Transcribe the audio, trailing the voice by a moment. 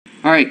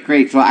All right,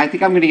 great. So I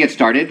think I'm going to get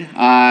started.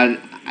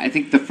 I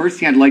think the first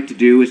thing I'd like to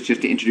do is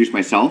just to introduce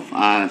myself.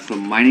 So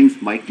my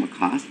name's Mike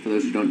MacCoss, for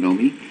those who don't know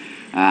me.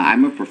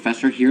 I'm a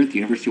professor here at the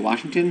University of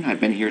Washington. I've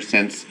been here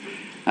since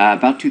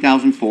about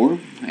 2004,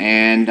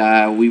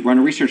 and we run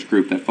a research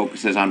group that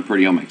focuses on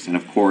proteomics. And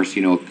of course,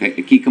 you know,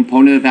 a key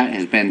component of that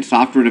has been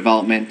software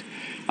development.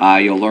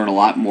 You'll learn a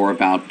lot more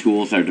about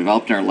tools that are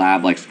developed in our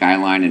lab, like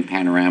Skyline and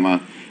Panorama,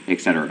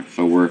 etc.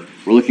 So we're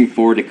looking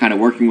forward to kind of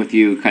working with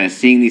you, kind of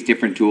seeing these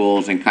different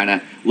tools, and kind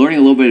of learning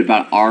a little bit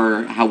about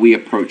how we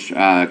approach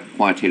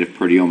quantitative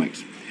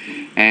proteomics.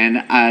 And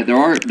there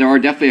are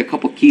definitely a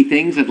couple key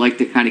things I'd like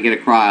to kind of get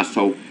across.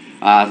 So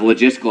the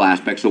logistical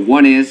aspect. So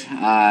one is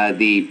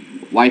the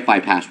Wi-Fi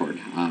password.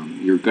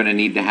 You're going to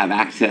need to have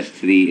access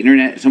to the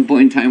internet at some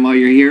point in time while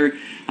you're here.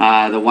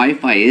 The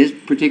Wi-Fi is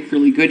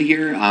particularly good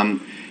here.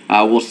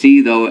 We'll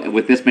see, though,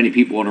 with this many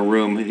people in a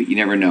room, you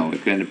never know.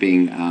 It could end up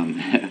being,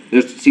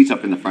 there's seats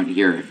up in the front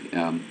here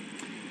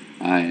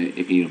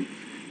if you need them.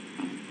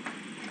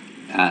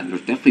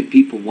 There's definitely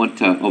people want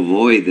to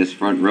avoid this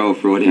front row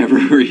for whatever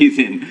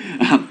reason.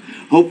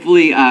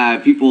 Hopefully,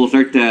 people will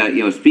start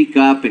to speak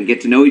up and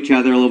get to know each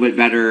other a little bit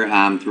better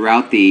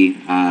throughout the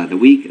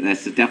week.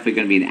 This is definitely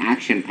going to be an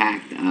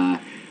action-packed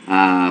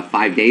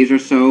 5 days or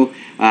so.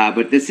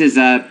 But this has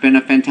been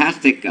a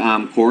fantastic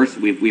course.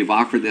 We've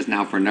offered this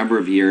now for a number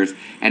of years,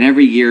 and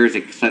every year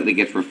it slightly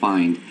gets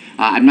refined.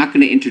 I'm not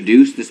going to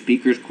introduce the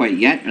speakers quite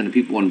yet, and the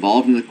people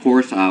involved in the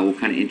course. We'll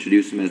kind of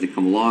introduce them as they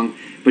come along.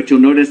 But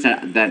you'll notice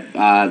that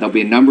there'll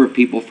be a number of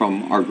people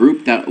from our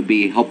group that will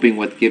be helping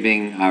with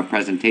giving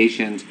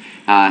presentations,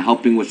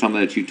 helping with some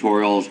of the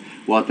tutorials,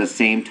 while at the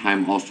same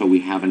time also we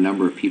have a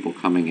number of people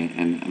coming in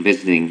and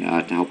visiting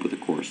to help with the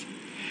course.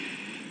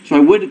 So I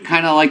would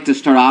kind of like to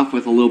start off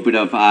with a little bit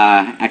of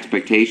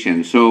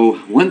expectation. So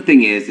one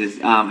thing is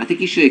I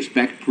think you should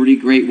expect pretty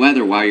great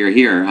weather while you're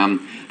here.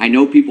 I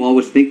know people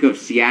always think of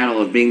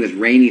Seattle as being this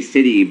rainy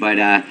city, but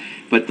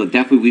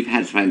definitely we've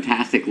had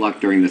fantastic luck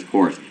during this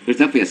course. There's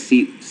definitely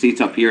seats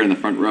up here in the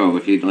front row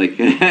if you'd like.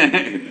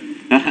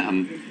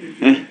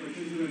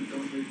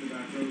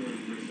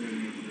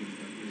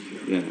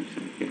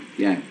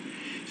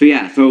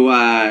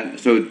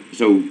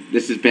 So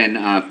this has been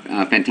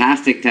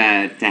fantastic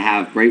to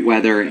have great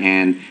weather,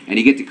 and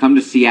you get to come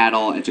to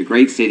Seattle. It's a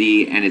great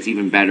city, and it's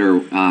even better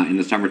in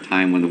the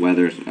summertime when the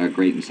weather's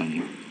great and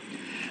sunny.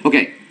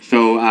 Okay,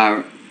 so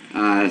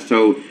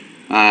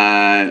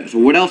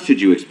what else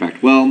should you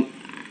expect? Well,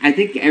 I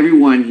think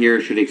everyone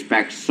here should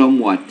expect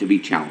somewhat to be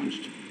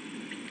challenged.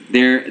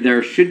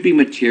 There should be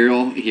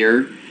material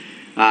here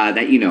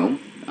that you know.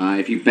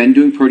 If you've been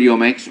doing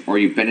proteomics or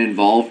you've been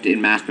involved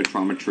in mass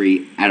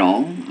spectrometry at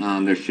all,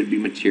 there should be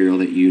material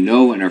that you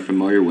know and are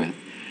familiar with.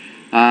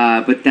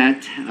 But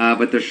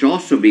there should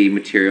also be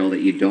material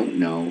that you don't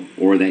know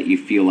or that you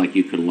feel like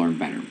you could learn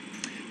better.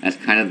 That's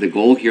kind of the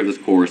goal here of this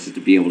course, is to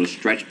be able to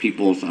stretch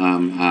people's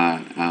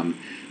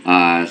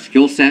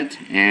skill set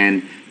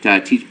and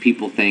to teach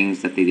people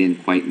things that they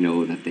didn't quite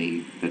know that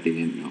they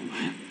didn't know.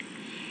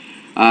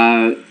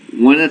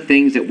 One of the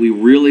things that we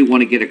really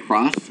want to get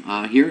across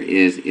here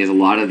is a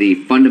lot of the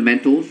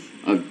fundamentals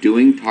of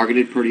doing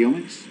targeted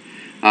proteomics.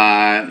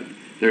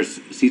 There's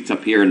seats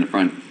up here in the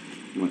front,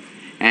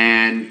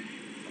 and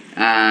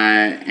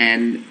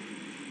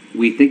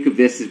we think of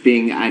this as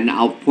being, and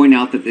I'll point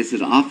out that this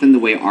is often the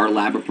way our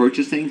lab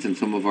approaches things and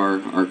some of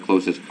our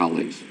closest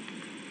colleagues.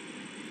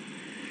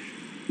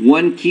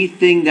 One key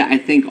thing that I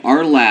think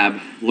our lab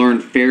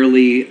learned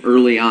fairly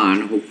early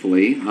on,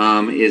 hopefully,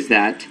 is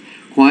that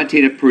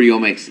quantitative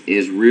proteomics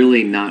is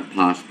really not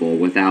possible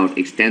without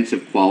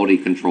extensive quality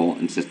control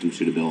and system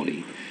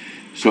suitability.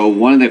 So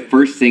one of the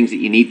first things that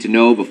you need to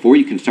know before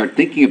you can start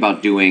thinking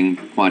about doing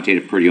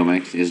quantitative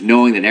proteomics is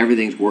knowing that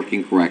everything's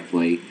working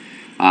correctly,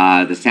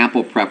 the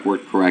sample prep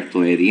worked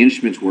correctly, the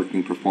instrument's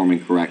performing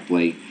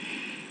correctly,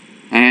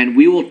 and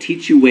we will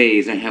teach you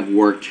ways that have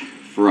worked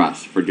for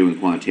us for doing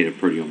quantitative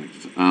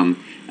proteomics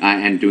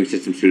and doing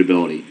system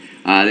suitability.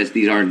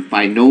 These are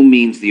by no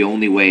means the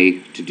only way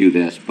to do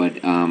this,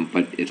 but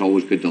it's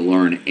always good to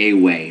learn a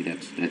way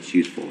that's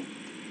useful.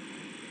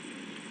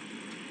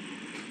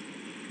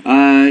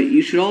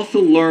 You should also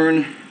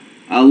learn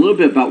a little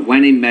bit about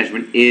when a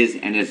measurement is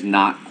and is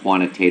not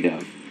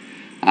quantitative.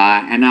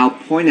 And I'll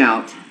point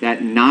out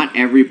that not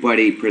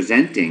everybody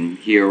presenting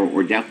here,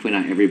 or definitely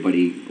not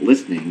everybody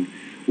listening,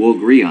 will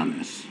agree on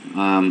this.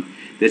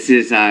 This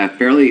is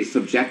fairly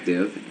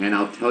subjective, and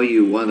I'll tell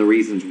you one of the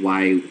reasons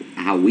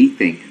how we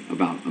think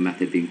about a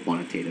method being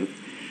quantitative.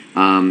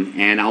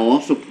 And I'll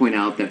also point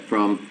out that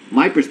from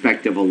my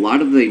perspective, a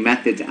lot of the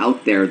methods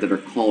out there that are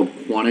called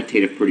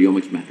quantitative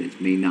proteomics methods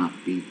may not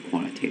be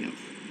quantitative.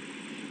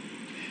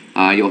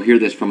 You'll hear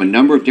this from a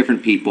number of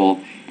different people,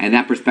 and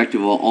that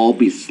perspective will all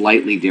be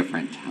slightly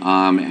different.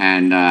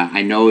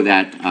 I know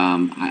that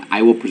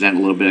I will present a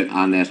little bit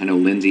on this. I know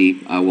Lindsay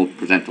will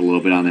present a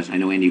little bit on this. I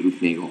know Andy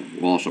Hoofnagel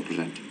will also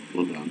present a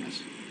little bit on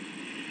this.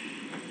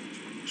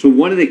 So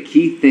one of the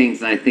key things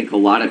that I think a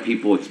lot of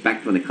people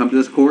expect when they come to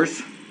this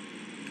course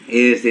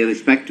is they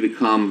expect to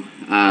become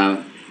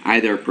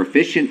either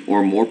proficient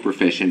or more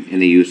proficient in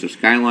the use of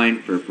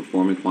Skyline for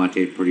performing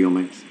quantitative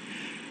proteomics.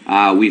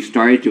 We've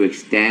started to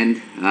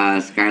extend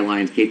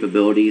Skyline's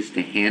capabilities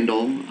to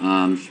handle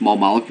small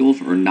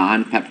molecules or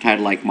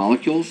non-peptide-like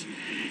molecules,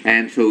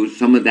 and so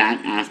some of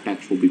that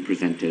aspects will be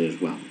presented as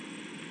well.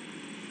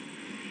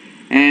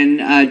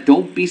 And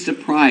don't be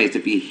surprised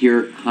if you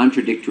hear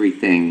contradictory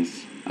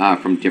things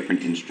from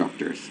different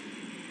instructors.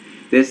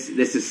 This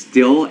is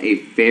still a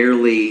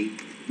fairly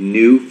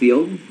new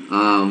field.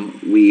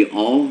 We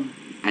all,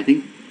 I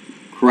think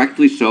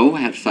correctly so,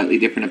 have slightly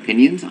different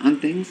opinions on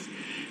things.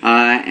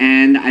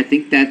 And I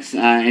think that's,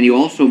 and you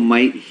also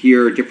might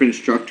hear different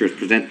instructors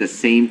present the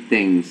same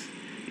things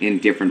in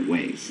different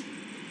ways.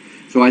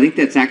 So I think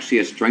that's actually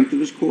a strength of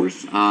this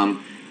course.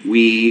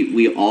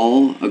 We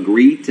all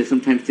agree to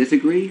sometimes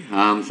disagree.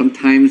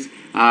 Sometimes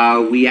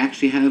we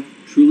actually have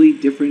truly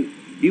different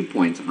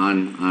viewpoints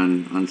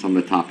on some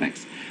of the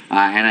topics.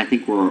 And I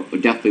think we're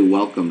definitely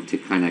welcome to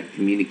kind of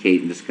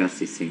communicate and discuss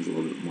these things a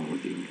little bit more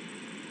with you.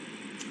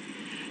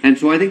 And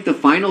so I think the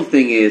final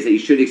thing is that you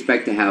should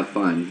expect to have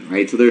fun,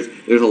 right? So there's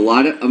a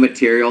lot of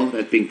material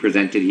that's being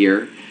presented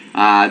here.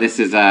 This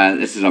is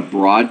a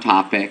broad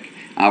topic.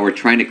 We're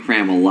trying to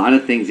cram a lot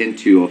of things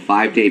into a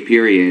 5-day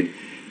period.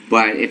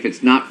 But if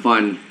it's not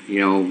fun,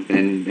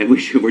 then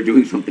we're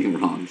doing something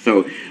wrong.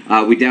 So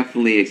we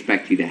definitely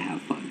expect you to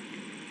have fun.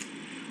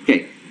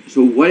 Okay,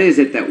 so what is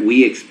it that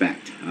we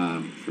expect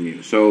from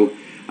you? So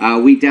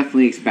we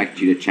definitely expect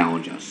you to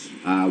challenge us.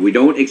 We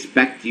don't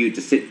expect you to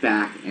sit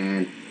back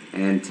and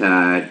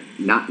to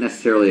not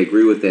necessarily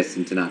agree with this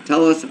and to not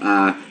tell us.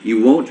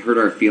 You won't hurt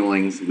our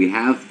feelings. We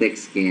have thick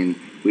skin.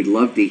 We'd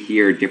love to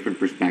hear different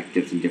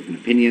perspectives and different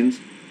opinions.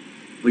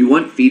 We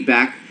want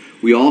feedback.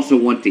 We also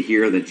want to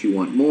hear that you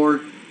want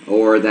more,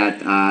 or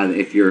that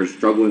if you're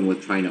struggling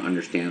with trying to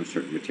understand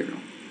certain material.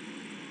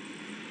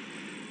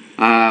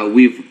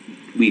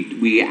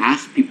 We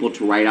ask people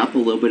to write up a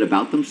little bit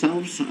about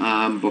themselves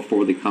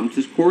before they come to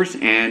this course,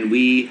 and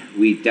we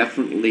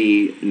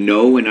definitely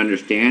know and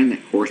understand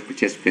that course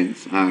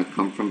participants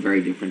come from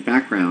very different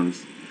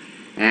backgrounds,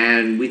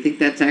 and we think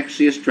that's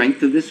actually a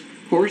strength of this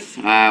course.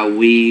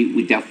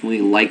 We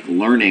definitely like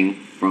learning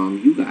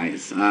from you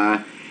guys,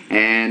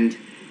 and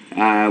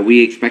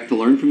we expect to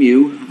learn from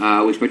you.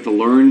 We expect to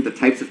learn the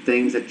types of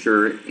things that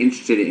you're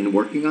interested in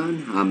working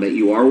on, that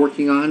you are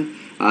working on,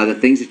 the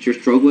things that you're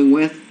struggling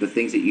with, the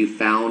things that you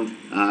found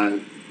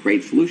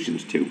great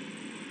solutions to.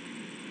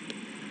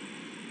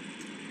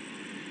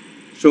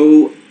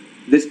 So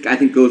this, I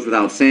think, goes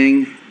without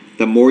saying.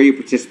 The more you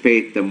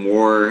participate, the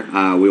more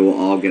we will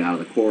all get out of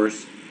the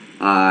course.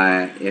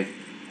 If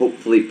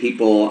hopefully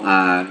people,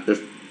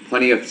 there's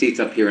plenty of seats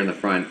up here in the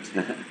front.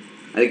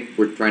 I think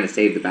we're trying to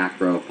save the back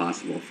row if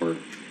possible for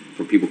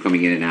people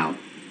coming in and out.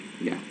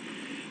 Yeah.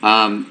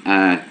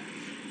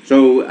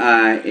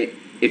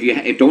 If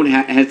you don't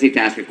hesitate to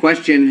ask a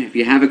question. If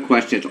you have a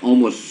question, it's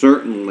almost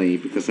certainly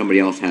because somebody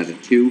else has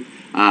it too.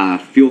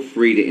 Feel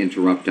free to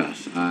interrupt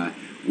us.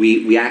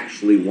 We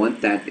actually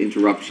want that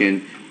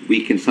interruption.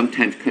 We can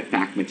sometimes cut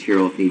back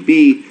material if need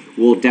be.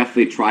 We'll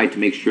definitely try to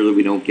make sure that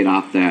we don't get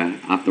off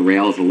the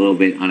rails a little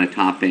bit on a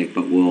topic,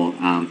 but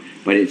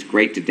but it's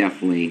great to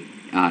definitely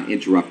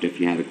interrupt if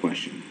you have a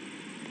question.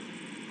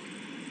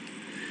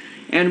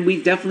 And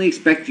we definitely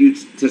expect you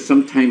to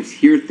sometimes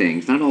hear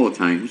things, not all the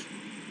times,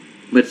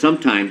 but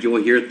sometimes you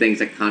will hear things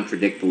that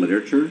contradict the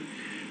literature.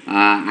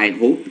 I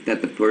hope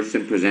that the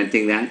person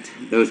presenting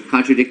those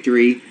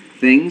contradictory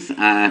things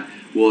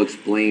will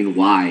explain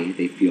why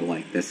they feel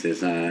like this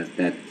is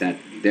that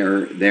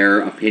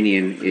their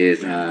opinion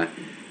is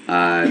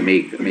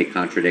may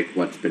contradict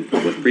what's been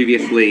published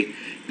previously.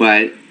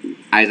 But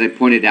as I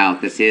pointed out,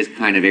 this is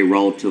kind of a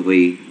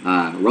relatively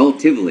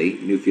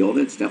new field.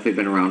 It's definitely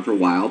been around for a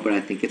while, but I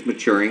think it's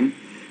maturing.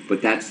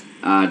 But that's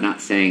not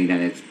saying that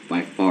it's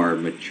by far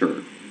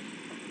mature.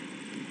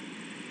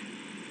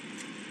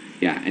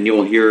 Yeah, and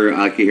you'll hear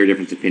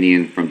different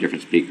opinion from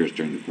different speakers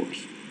during the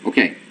course.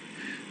 Okay,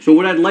 so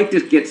what I'd like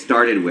to get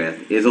started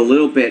with is a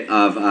little bit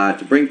of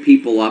to bring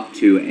people up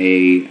to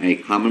a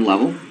common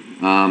level.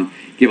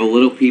 Give a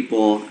little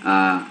people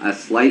a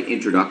slight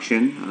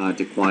introduction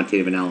to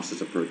quantitative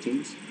analysis of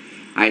proteins.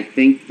 I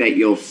think that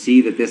you'll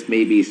see that this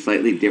may be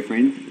slightly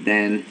different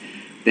than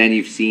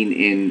you've seen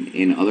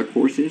in other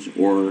courses,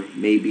 or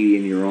maybe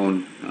in your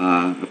own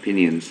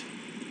opinions.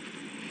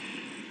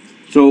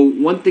 So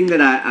one thing that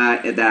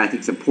I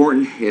think is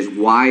important is,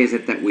 why is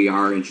it that we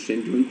are interested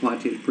in doing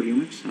quantitative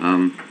proteomics?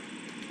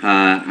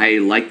 I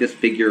like this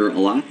figure a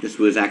lot. This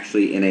was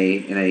actually in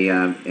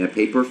a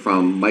paper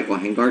from Michael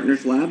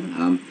Hengartner's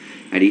lab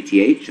at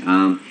ETH.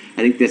 I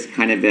think this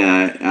kind of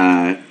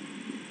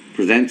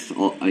presents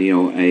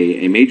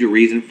a major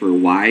reason for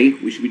why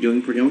we should be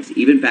doing proteomics.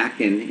 Even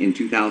back in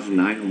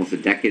 2009, almost a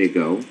decade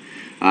ago,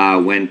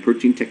 when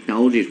protein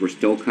technologies were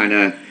still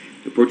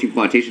the protein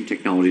quantitation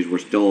technologies were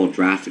still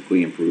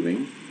drastically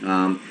improving.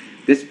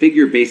 This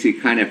figure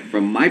basically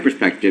from my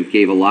perspective,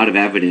 gave a lot of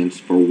evidence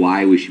for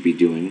why we should be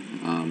doing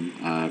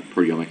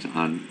proteomics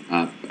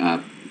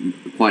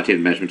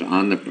quantitative measurements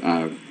on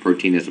the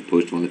protein as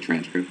opposed to on the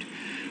transcript.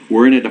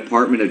 We're in a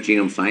department of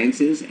genome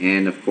sciences,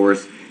 and of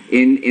course,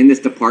 in this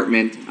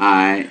department,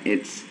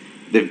 it's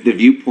the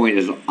viewpoint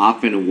is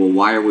often, well,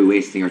 why are we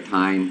wasting our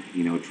time,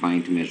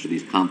 trying to measure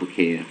these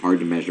complicated, hard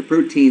to measure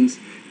proteins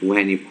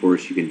when, of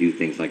course, you can do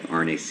things like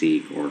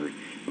RNA-seq or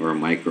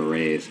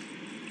microarrays.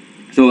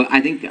 So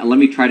I think let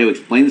me try to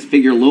explain this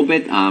figure a little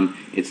bit.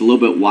 It's a little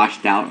bit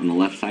washed out on the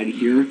left side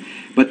here,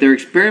 but their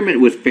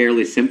experiment was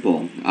fairly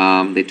simple.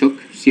 They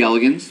took C.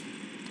 elegans,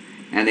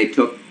 and they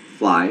took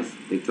flies.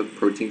 They took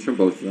proteins from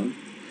both of them.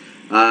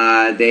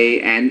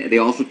 They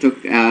also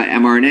took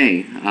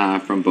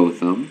mRNA from both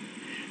of them.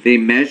 They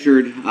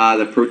measured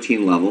the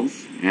protein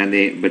levels, and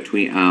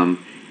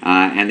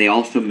they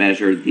also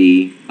measured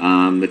the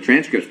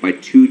transcripts by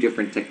two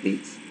different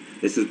techniques.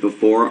 This is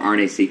before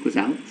RNA-seq was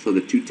out, so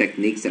the two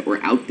techniques that were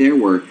out there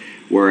were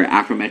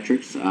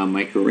Affymetrix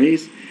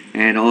microarrays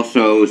and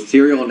also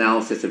serial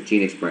analysis of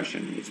gene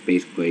expression. It's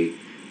basically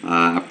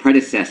a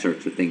predecessor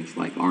to things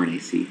like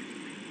RNA-seq,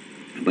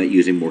 but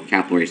using more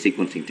capillary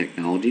sequencing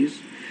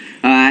technologies.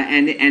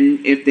 And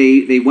if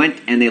they went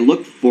and they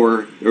looked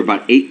for, there were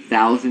about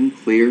 8,000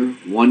 clear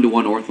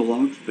one-to-one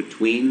orthologs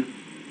between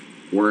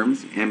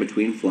worms and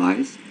between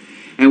flies.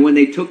 And when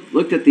they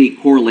looked at the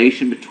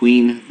correlation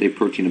between the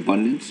protein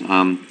abundance,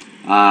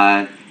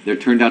 there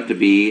turned out to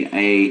be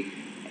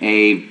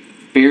a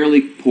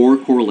fairly poor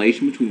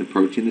correlation between the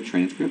protein and the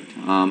transcript,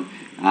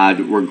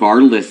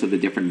 regardless of the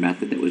different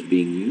method that was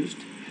being used.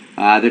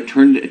 It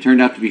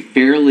turned out to be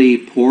fairly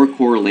poor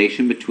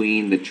correlation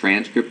between the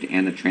transcript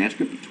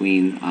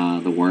between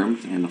the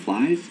worms and the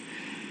flies,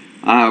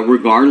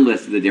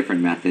 regardless of the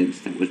different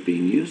methods that was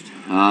being used.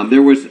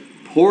 There was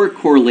poor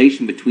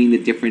correlation between the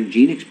different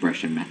gene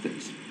expression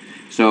methods.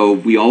 So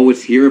we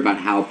always hear about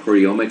how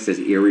proteomics is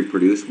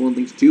irreproducible and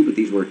things too, but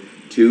these were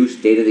two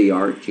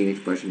state-of-the-art gene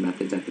expression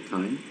methods at the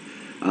time,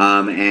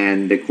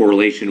 and the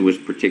correlation was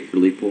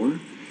particularly poor.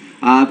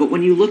 But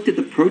when you looked at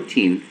the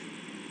protein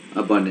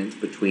abundance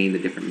between the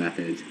different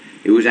methods,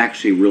 it was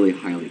actually really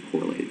highly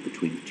correlated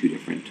between the two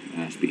different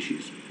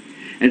species.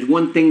 And it's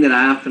one thing that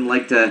I often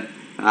like to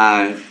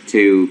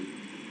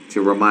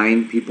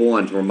remind people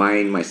and to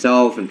remind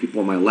myself and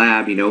people in my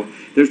lab,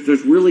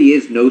 there's really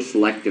is no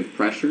selective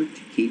pressure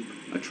to keep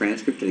a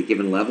transcript at a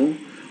given level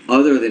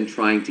other than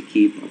trying to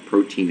keep a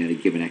protein at a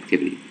given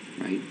activity,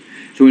 right?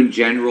 So in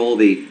general,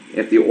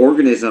 if the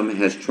organism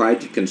has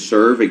tried to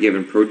conserve a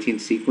given protein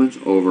sequence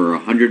over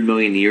 100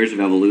 million years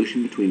of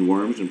evolution between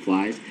worms and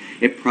flies,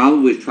 it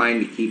probably is trying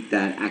to keep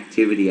that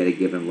activity at a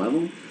given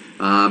level.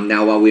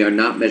 Now, while we are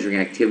not measuring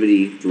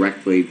activity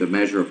directly, the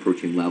measure of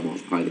protein level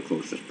is probably the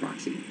closest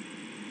proxy.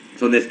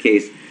 So in this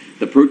case,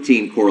 the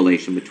protein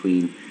correlation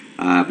between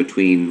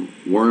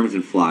worms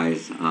and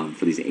flies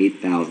for these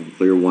 8,000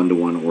 clear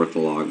one-to-one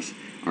orthologs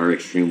are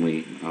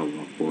extremely well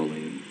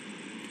correlated.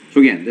 So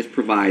again, this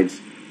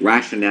provides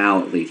rationale,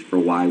 at least, for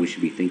why we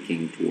should be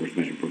thinking towards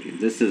measuring proteins.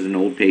 This is an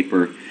old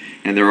paper,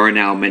 and there are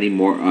now many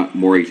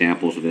more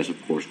examples of this,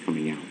 of course,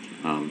 coming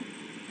out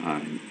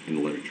in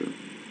the literature.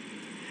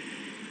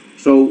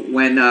 So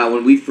when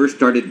we first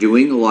started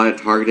doing a lot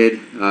of targeted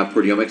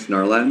proteomics in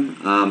our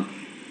lab,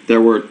 there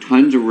were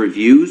tons of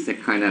reviews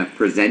that kind of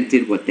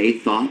presented what they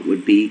thought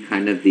would be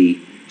kind of the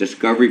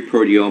discovery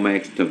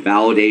proteomics to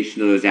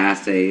validation of those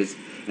assays,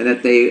 and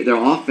that they're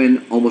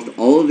often, almost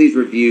all of these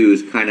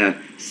reviews kind of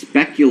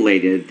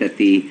speculated that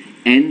the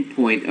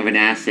endpoint of an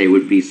assay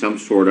would be some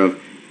sort of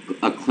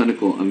a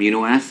clinical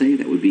immunoassay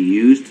that would be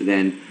used to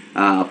then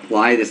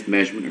apply this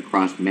measurement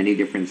across many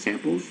different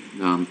samples.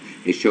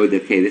 They showed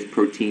that, okay, this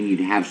protein,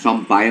 you'd have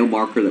some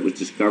biomarker that was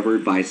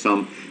discovered by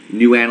some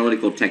new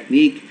analytical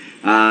technique.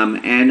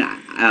 And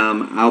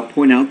I'll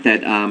point out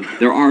that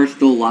there are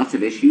still lots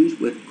of issues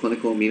with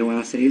clinical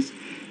immunoassays.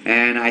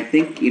 And I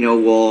think,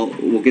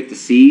 we'll get to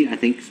see, I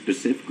think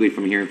specifically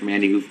from hearing from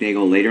Andy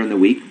Hoofnagel later in the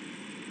week.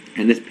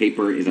 And this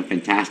paper is a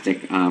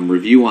fantastic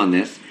review on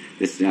this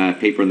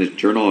paper in this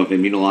Journal of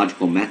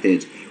Immunological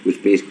Methods,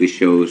 which basically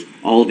shows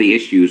all the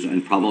issues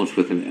and problems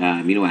with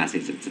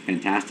immunoassays. It's a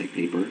fantastic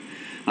paper.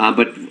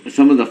 But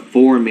some of the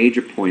four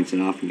major points that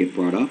often get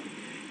brought up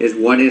is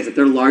one is that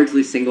they're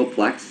largely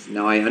single-plex.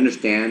 Now, I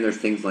understand there's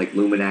things like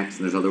Luminex and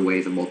there's other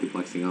ways of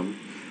multiplexing them.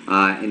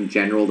 In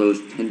general,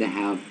 those tend to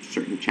have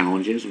certain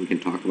challenges. We can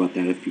talk about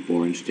that if people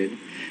are interested.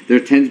 There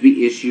tends to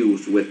be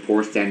issues with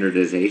poor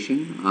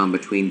standardization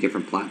between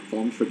different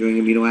platforms for doing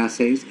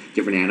immunoassays,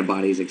 different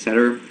antibodies,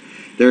 etc.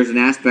 There's an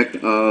aspect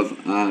of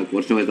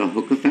what's known as the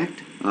hook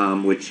effect,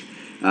 which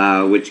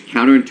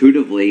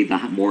counterintuitively, the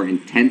more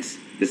intense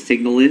the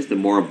signal is, the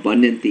more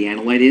abundant the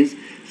analyte is,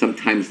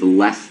 sometimes the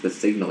less the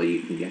signal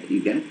you get.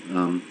 We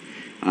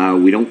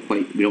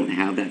don't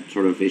have that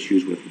sort of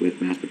issues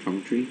with mass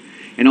spectrometry.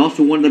 And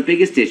also one of the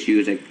biggest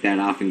issues that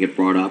often get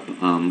brought up,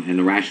 and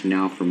the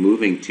rationale for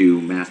moving to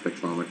mass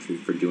spectrometry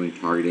for doing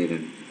targeted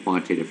and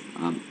quantitative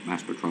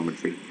mass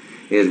spectrometry,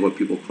 is what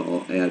people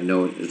call is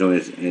known as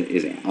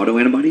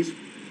autoantibodies.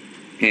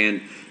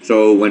 And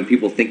so when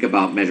people think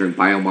about measuring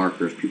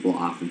biomarkers, people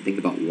often think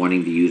about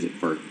wanting to use it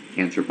for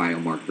cancer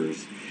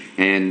biomarkers.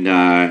 And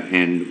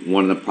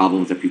one of the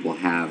problems that people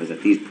have is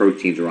that these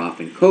proteins are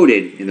often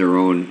coded in their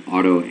own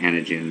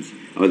autoantigens,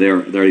 or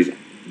they're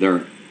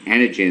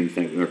antigens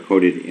that are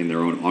coded in their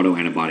own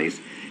autoantibodies,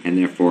 and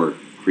therefore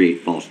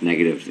create false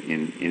negatives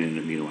in an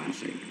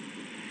immunoassay.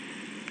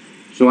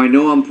 So I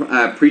know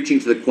I'm preaching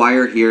to the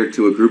choir here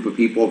to a group of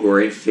people who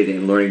are interested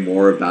in learning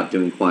more about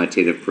doing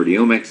quantitative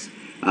proteomics,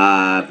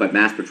 but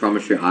mass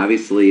spectrometry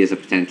obviously is a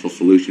potential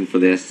solution for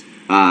this.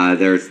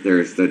 There's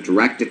the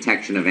direct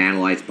detection of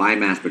analytes by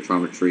mass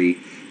spectrometry.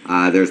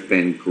 There's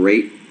been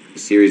great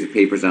series of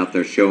papers out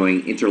there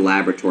showing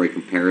interlaboratory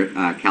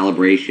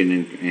calibration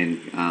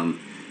and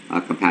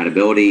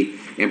compatibility,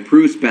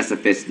 improved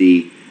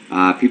specificity.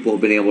 People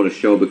have been able to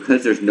show,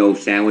 because there's no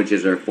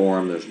sandwiches that are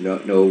formed, there's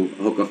no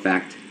hook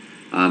effect.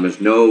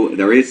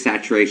 There is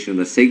saturation of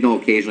the signal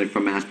occasionally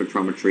from mass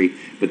spectrometry,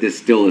 but this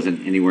still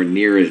isn't anywhere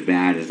near as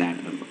bad as that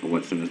of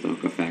what's known as the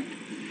hook effect.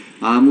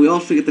 We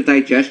also get the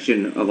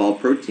digestion of all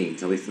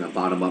proteins, at least in a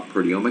bottom-up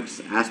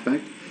proteomics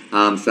aspect.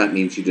 So that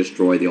means you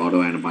destroy the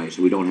autoantibodies,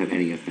 so we don't have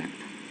any effect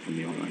from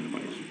the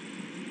autoantibodies.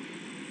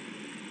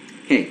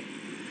 Okay,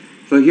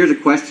 so here's a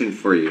question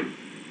for you.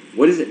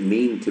 What does it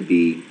mean to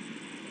be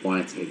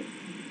quantitative?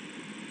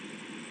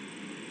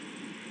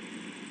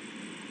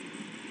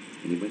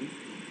 Anybody?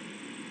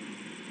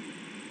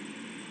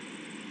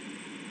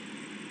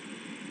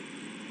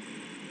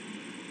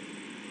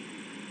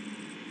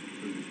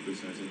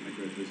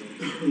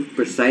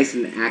 Precise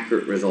and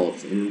accurate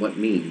results. In what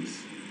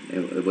means?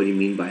 What do you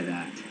mean by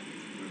that?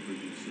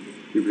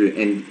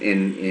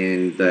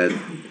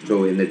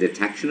 So in the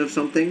detection of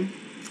something,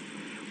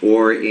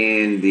 or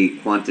in the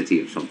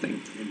quantity of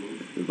something?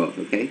 Both.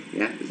 Okay.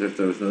 Yeah.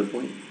 There was another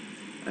point?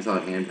 I saw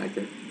a hand back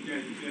there. Yeah,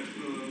 you have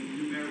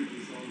numeric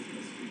results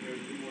as compared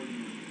to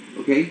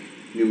ordinal. Okay.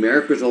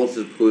 Numeric results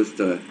as opposed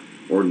to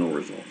ordinal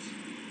results.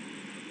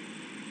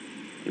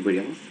 Anybody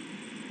else?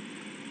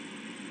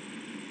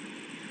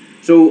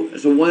 So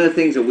one of the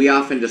things that we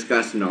often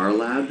discuss in our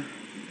lab,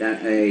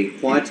 that a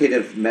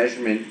quantitative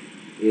measurement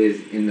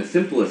is, in the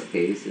simplest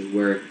case, is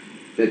where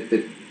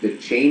the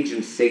change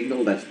in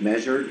signal that's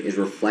measured is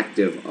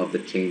reflective of the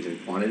change in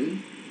quantity.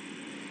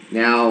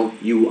 Now,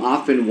 you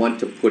often want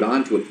to put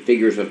onto it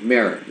figures of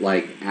merit,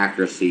 like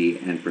accuracy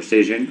and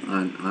precision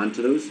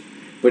onto those.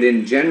 But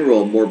in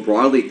general, more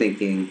broadly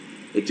thinking,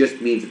 it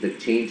just means that the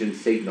change in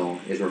signal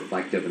is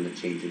reflective in the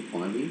change in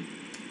quantity.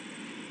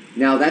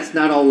 Now, that's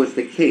not always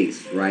the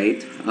case,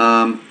 right?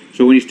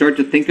 So when you start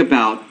to think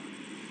about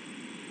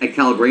a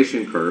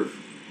calibration curve,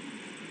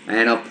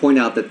 and I'll point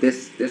out that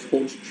this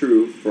holds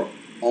true for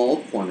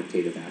all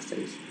quantitative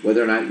assays,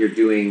 whether or not you're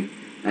doing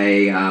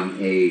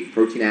a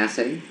protein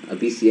assay, a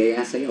BCA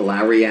assay, a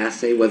Lowry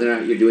assay, whether or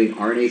not you're doing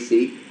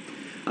RNA-seq,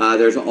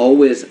 there's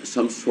always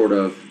some sort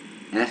of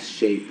S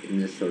shape in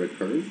this sort of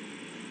curve.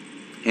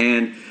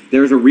 And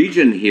there's a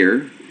region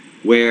here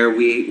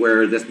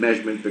where this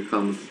measurement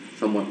becomes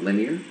somewhat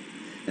linear.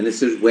 And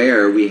this is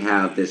where we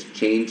have this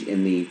change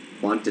in the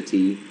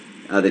quantity,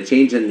 the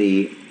change in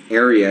the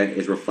area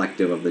is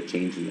reflective of the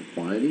change in the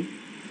quantity.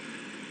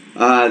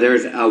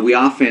 We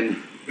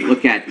often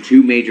look at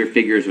two major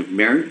figures of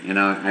merit, and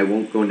I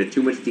won't go into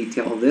too much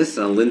detail of this.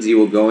 Lindsay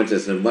will go into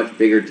some much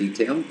bigger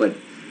detail, but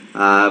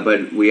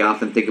we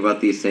often think about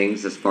these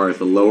things as far as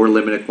the lower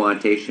limit of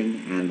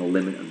quantitation and the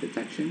limit of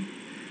detection.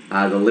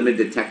 The limit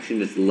of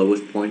detection is the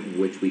lowest point at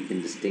which we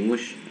can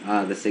distinguish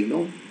the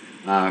signal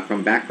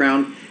from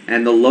background,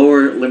 and the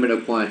lower limit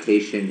of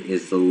quantitation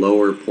is the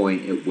lower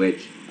point at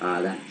which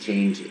that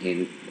change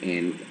in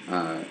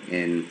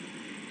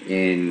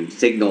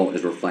signal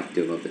is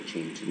reflective of the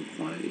change in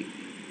quantity.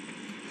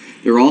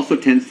 There also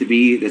tends to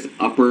be this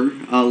upper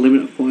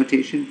limit of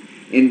quantitation.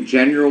 In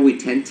general, we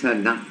tend to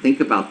not think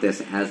about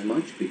this as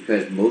much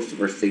because most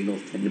of our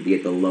signals tend to be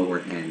at the lower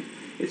end.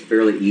 It's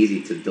fairly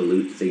easy to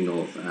dilute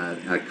signals,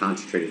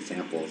 concentrated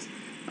samples,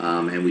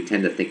 and we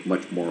tend to think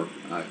much more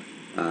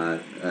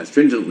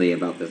stringently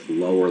about this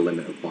lower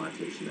limit of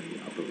quantitation than the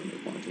upper limit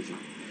of quantitation.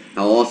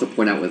 I'll also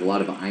point out with a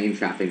lot of ion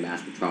trapping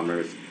mass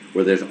spectrometers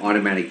where there's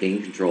automatic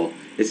gain control,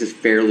 this is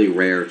fairly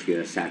rare to get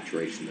a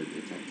saturation of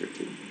the detector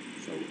too.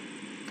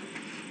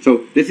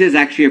 So this is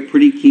actually a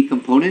pretty key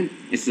component.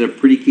 This is a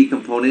pretty key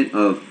component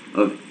of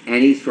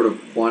any sort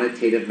of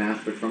quantitative mass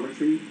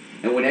spectrometry.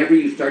 And whenever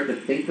you start to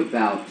think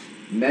about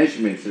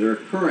measurements that are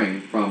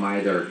occurring from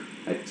either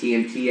a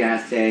TMT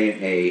assay,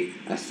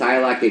 a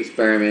SILAC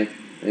experiment,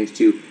 things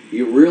too,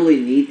 you really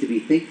need to be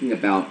thinking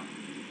about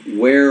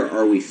where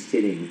are we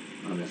sitting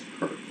on this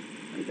curve.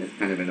 Right? That's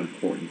kind of an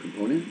important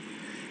component.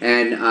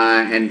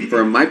 And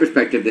from my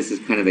perspective, this is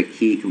kind of a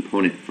key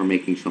component for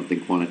making something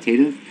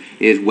quantitative,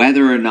 is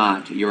whether or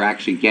not you're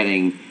actually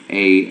getting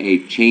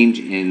a change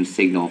in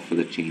signal for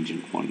the change in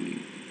quantity.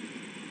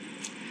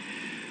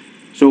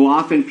 So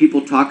often people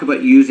talk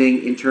about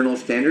using internal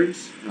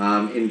standards.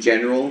 In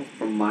general,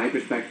 from my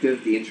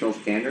perspective, the internal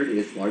standard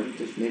is largely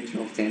just an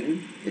internal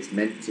standard. It's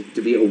meant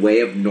to be a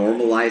way of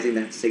normalizing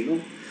that signal.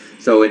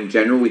 So in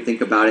general, we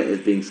think about it as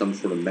being some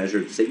sort of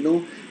measured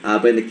signal.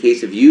 But in the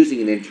case of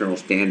using an internal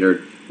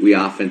standard, we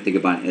often think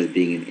about it as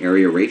being an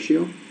area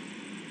ratio.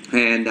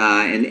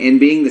 And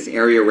being this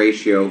area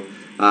ratio,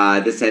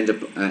 this ends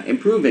up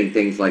improving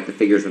things like the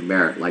figures of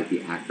merit, like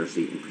the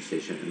accuracy and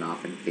precision in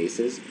often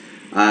cases.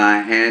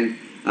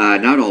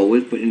 Not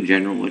always, but in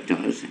general it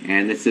does.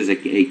 And this is a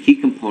key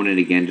component,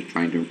 again, to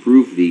trying to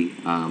improve the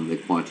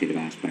quantitative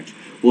aspects.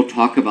 We'll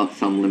talk about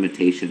some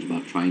limitations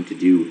about trying to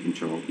do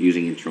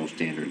using internal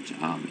standards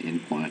in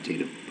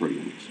quantitative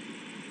proteomics.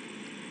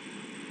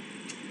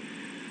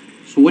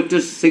 So what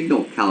does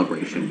signal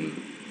calibration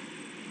mean?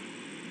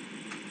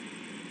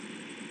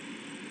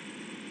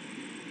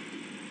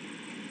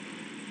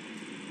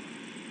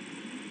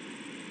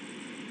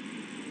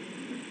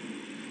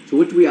 So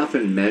what do we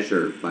often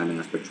measure by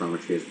mass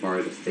spectrometry as far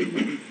as a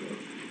signal?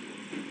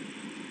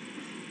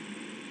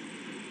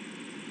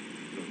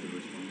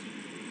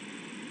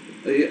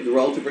 The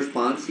relative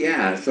response,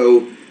 yeah.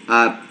 So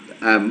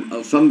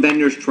some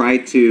vendors try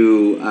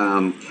to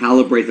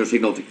calibrate their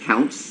signal to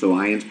counts, so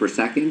ions per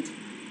second,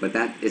 but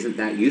that isn't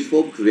that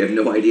useful because we have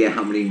no idea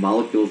how many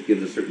molecules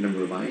gives a certain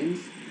number of ions.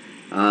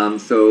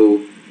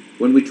 So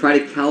when we try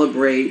to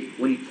calibrate,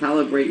 when you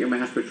calibrate your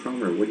mass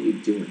spectrometer, what are you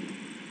doing?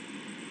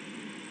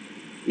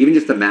 Even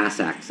just the mass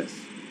axis.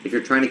 If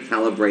you're trying to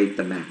calibrate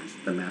the mass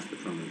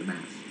spectrometer, the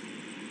mass.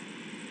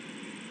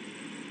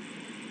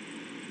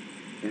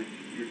 Yeah?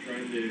 You're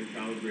trying to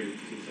calibrate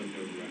to some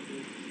known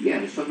reference? Yeah,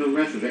 there's some known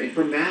reference. And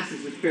for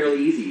masses, it's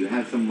fairly easy. You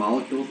have some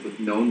molecules with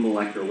known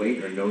molecular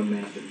weight or known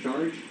mass of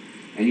charge,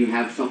 and you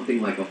have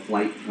something like a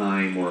flight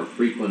time or a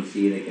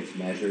frequency that gets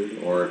measured,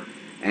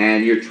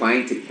 and you're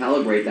trying to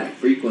calibrate that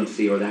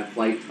frequency or that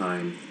flight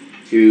time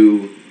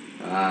to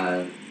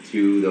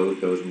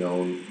those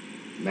known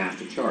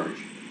mass of charge.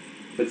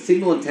 But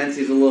signal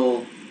intensity is a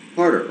little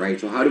harder, right?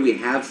 So how do we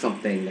have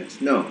something that's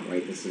known,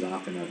 right? This is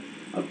often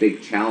a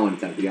big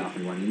challenge that we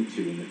often run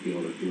into in the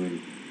field of doing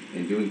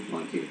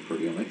quantitative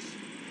proteomics.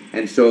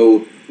 And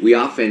so we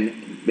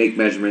often make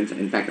measurements.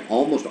 In fact,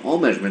 almost all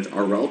measurements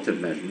are relative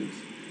measurements.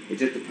 It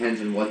just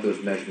depends on what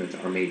those measurements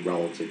are made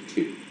relative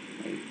to,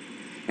 right?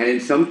 And in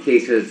some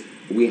cases,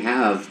 we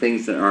have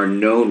things that are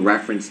known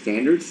reference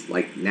standards,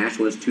 like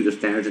National Institute of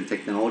Standards and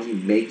Technology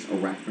makes a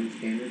reference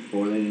standard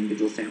for that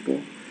individual sample.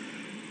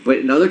 But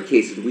in other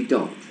cases, we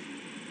don't.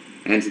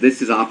 And so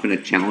this is often a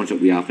challenge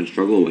that we often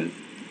struggle with.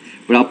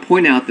 But I'll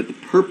point out that the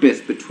purpose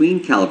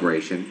between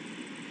calibration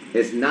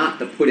is not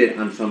to put it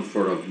on some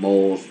sort of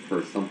moles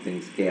per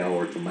something scale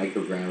or to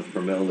micrograms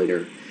per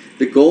milliliter.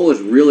 The goal is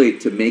really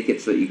to make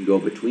it so that you can go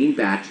between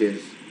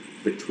batches,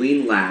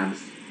 between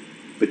labs,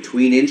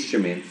 between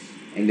instruments,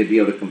 and to be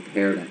able to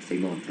compare that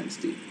signal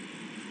intensity.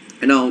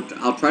 And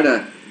I'll try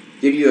to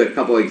give you a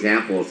couple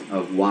examples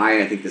of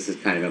why I think this is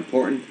kind of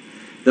important.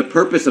 The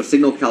purpose of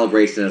signal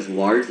calibration is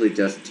largely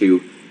just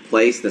to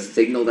place the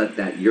signal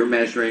that you're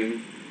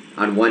measuring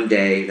on one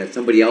day that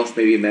somebody else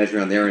may be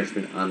measuring on their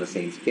instrument on the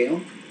same scale.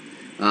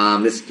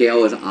 This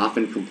scale is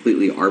often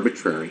completely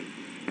arbitrary.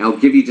 And I'll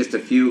give you just a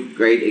few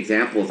great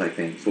examples, I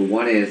think. So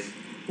one is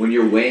when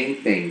you're weighing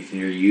things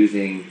and you're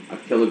using a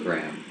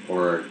kilogram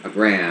or a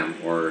gram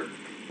or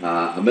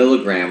a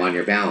milligram on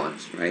your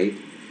balance, right?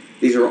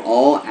 These are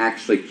all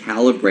actually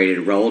calibrated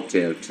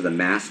relative to the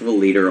mass of a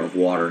liter of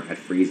water at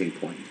freezing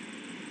point.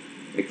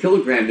 A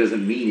kilogram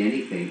doesn't mean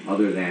anything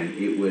other than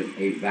it was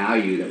a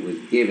value that was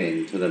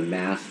given to the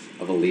mass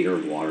of a liter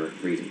of water at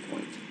freezing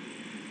point.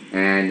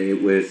 And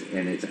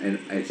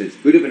it's as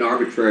good of an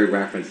arbitrary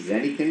reference as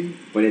anything,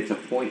 but it's a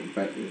point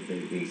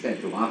being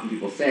said. So often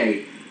people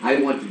say, I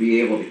want to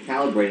be able to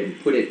calibrate it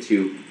and put it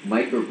to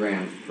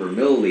micrograms per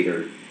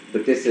milliliter,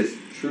 but this is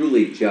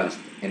truly just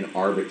an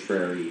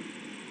arbitrary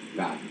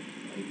value.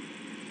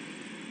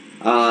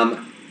 Right?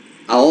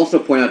 I'll also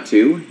point out,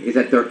 too, is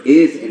that there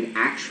is an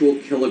actual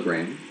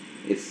kilogram.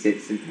 It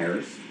sits in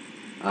Paris.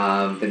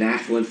 The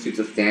National Institutes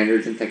of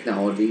Standards and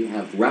Technology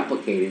have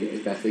replicated it as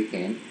best they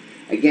can.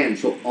 Again,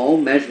 so all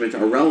measurements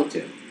are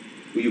relative.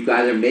 You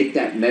either make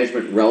that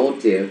measurement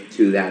relative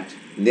to that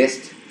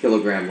NIST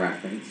kilogram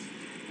reference,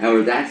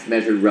 or that's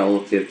measured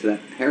relative to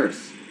that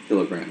Paris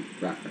kilogram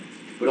reference.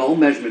 But all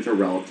measurements are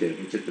relative.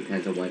 It just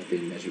depends on what's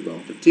being measured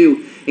relative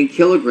to. In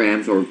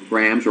kilograms or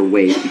grams or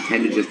weight, we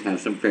tend to just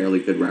have some fairly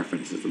good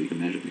references that we can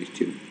measure these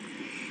to.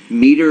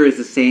 Meter is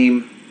the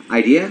same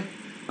idea.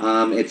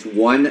 It's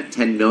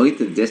 1/10,000th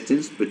of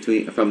distance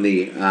from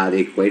the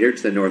equator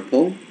to the North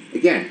Pole.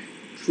 Again,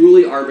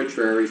 truly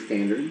arbitrary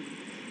standard.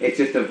 It's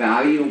just a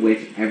value in which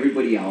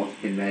everybody else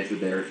can measure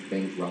their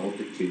things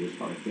relative to as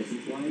far as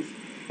distance-wise.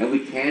 And we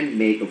can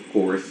make, of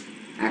course,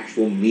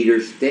 actual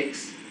meter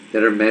sticks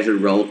that are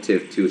measured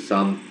relative to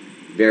some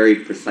very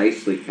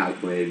precisely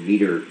calculated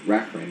meter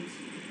reference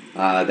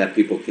that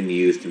people can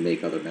use to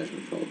make other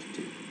measurements relative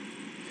to.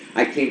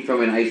 I came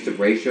from an isotope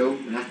ratio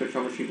mass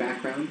spectrometry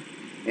background,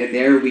 and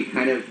there we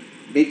kind of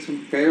make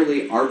some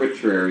fairly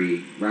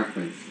arbitrary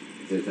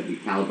references that we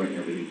calibrate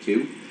everything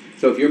to.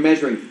 So if you're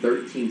measuring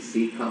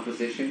 13C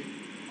composition,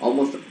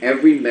 almost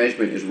every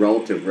measurement is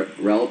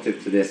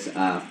relative to this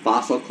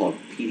fossil called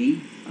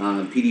PD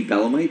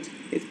belemnite.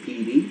 It's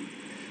PDB.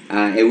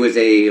 It was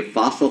a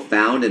fossil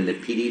found in the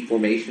PD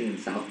Formation in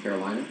South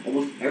Carolina.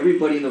 Almost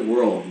everybody in the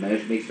world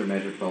makes their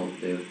measure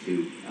relative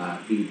to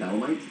PD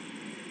belemnite.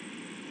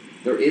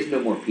 There is no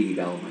more PD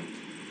belemnite.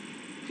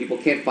 People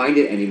can't find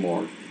it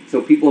anymore.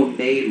 So people have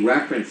made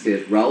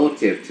references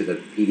relative to the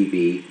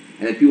PDB,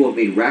 and then people have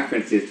made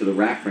references to the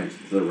reference,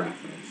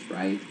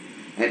 right?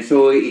 And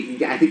so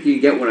I think you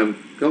get what I'm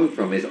coming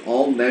from, is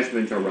all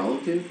measurements are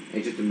relative.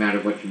 It's just a matter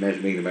of what you're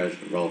measuring the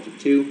measurement relative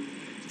to.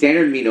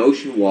 Standard mean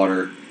ocean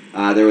water,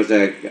 there was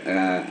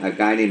a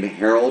guy named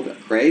Harold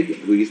Craig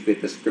who used to be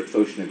at the Scripps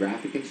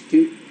Oceanographic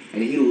Institute,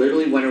 and he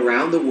literally went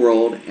around the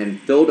world and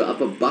filled up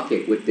a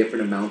bucket with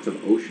different amounts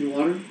of ocean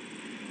water.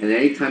 And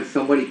anytime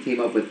somebody came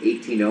up with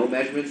 18.0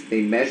 measurements,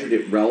 they measured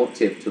it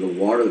relative to the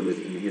water that was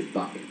in his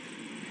bucket.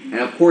 And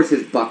of course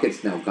his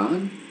bucket's now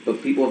gone,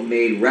 but people have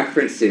made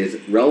references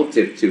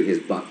relative to his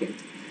bucket,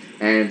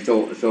 and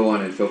so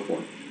on and so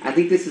forth. I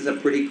think this is a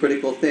pretty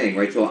critical thing,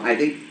 right? So I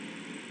think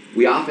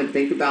we often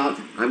think about,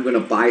 I'm going to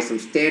buy some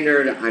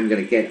standard, I'm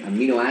going to get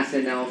amino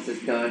acid analysis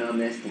done on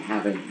this to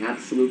have an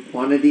absolute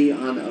quantity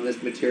on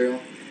this material.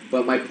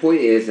 But my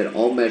point is that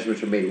all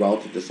measurements are made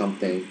relative to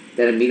something,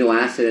 that amino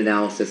acid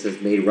analysis is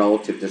made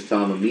relative to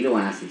some amino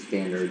acid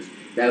standards,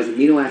 those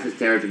amino acid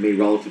standards are made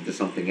relative to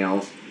something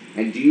else,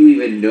 and do you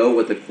even know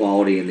what the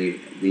quality and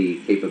the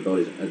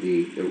capabilities of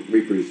the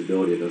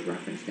reproducibility of those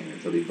reference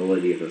standards, or the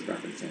validity of those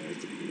reference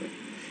standards to begin with?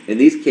 In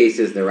these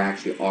cases, there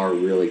actually are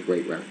really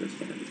great reference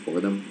standards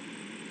for them,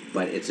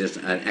 but it's just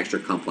an extra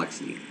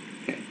complexity.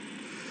 Okay.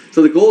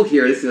 So the goal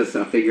here, this is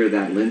a figure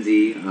that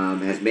Lindsay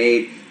has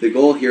made. The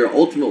goal here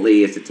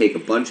ultimately is to take a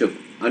bunch of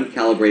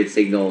uncalibrated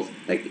signals,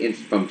 like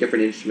from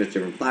different instruments,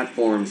 different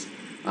platforms,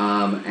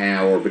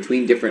 or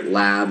between different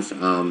labs,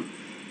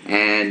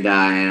 and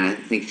I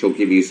think she'll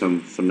give you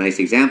some nice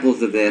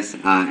examples of this,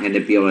 and to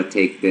be able to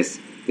take this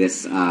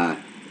a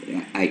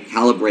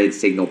calibrated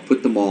signal,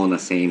 put them all on the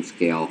same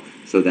scale,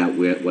 so that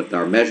what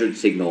our measured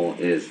signal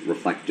is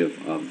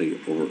reflective of the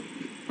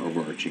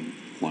overarching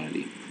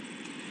quantity.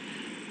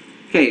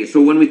 Okay,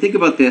 so when we think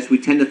about this, we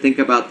tend to think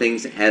about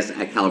things as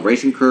a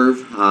calibration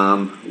curve.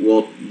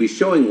 We'll be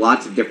showing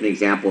lots of different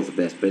examples of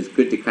this, but it's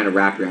good to kind of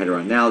wrap your head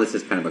around now. This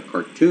is kind of a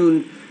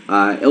cartoon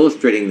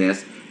illustrating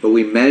this, but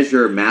we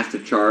measure mass to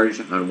charge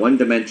on one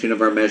dimension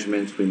of our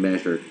measurements, we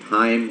measure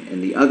time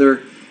in the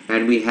other,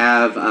 and we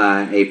have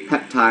a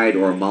peptide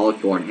or a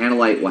molecule or an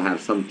analyte will have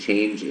some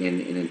change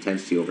in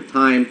intensity over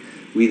time.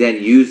 We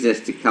then use this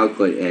to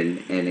calculate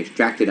an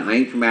extracted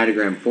ion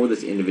chromatogram for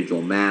this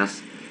individual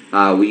mass.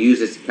 We use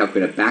this to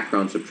calculate a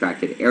background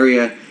subtracted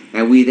area,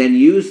 and we then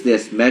use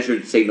this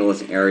measured signal,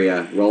 this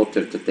area,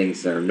 relative to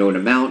things that are known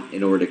amount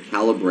in order to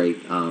calibrate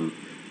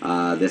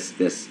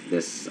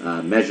this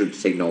measured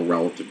signal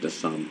relative to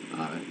some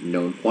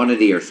known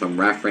quantity or some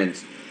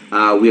reference.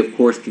 We of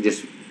course can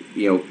just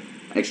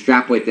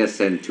extrapolate this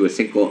into a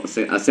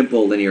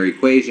simple linear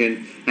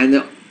equation, and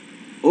the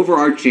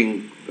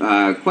overarching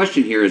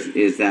question here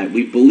is that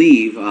we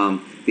believe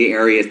the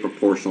area is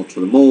proportional to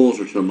the moles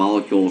or to the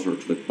molecules or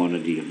to the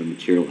quantity of the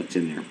material that's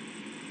in there.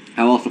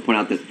 I'll also point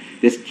out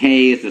this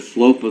K is the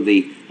slope of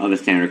the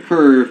standard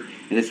curve,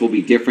 and this will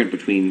be different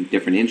between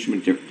different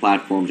instruments, different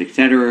platforms,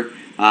 etc.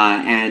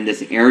 And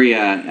this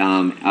area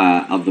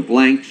of the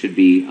blank should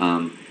be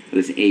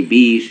this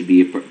AB should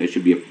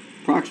be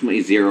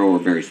approximately 0 or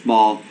very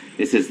small.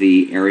 This is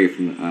the area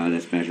from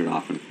that's measured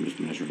often from just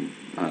measuring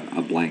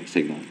a blank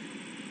signal.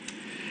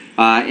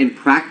 In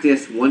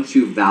practice, once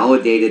you've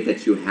validated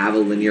that you have a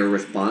linear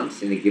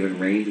response in a given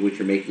range in which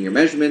you're making your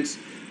measurements,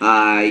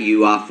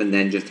 you often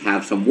then just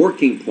have some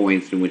working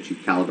points in which you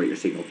calibrate your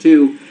signal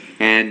to.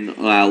 And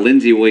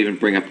Lindsay will even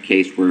bring up a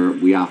case where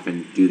we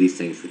often do these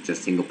things with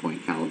just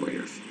single-point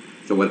calibrators.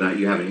 So whether or not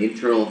you have an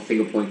internal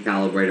single-point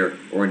calibrator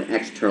or an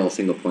external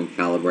single-point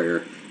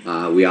calibrator,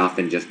 we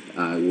often just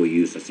will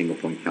use a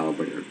single-point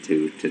calibrator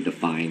to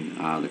define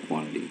the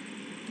quantity.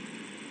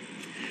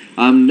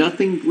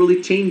 Nothing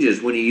really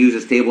changes when you use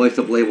a stable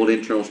isotope-labeled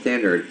internal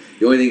standard.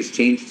 The only thing that's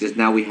changed is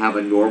now we have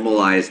a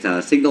normalized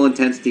signal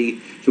intensity.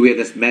 So we have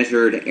this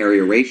measured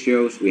area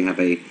ratio. So we have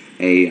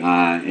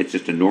it's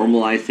just a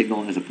normalized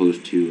signal as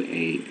opposed to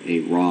a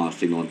raw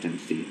signal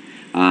intensity.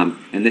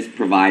 And this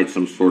provides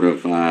some sort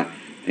of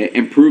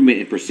improvement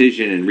in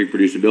precision and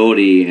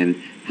reproducibility, and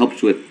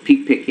helps with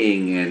peak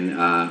picking,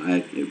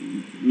 and it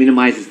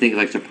minimizes things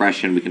like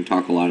suppression. We can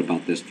talk a lot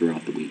about this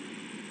throughout the week.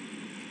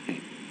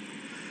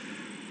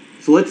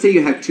 So let's say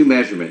you have two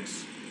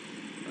measurements,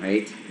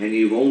 right? And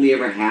you've only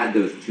ever had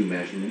those two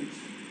measurements.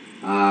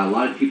 A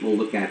lot of people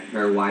look at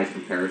pairwise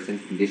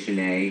comparisons, condition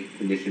A,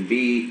 condition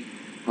B,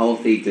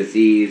 healthy,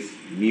 disease,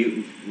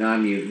 mutant,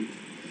 non-mutant.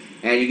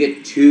 And you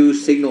get two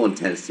signal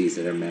intensities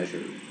that are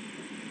measured.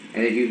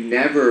 And if you've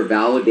never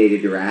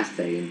validated your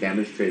assay and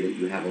demonstrated that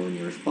you have a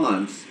linear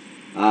response,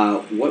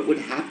 what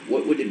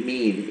would it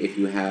mean if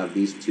you have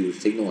these two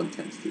signal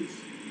intensities?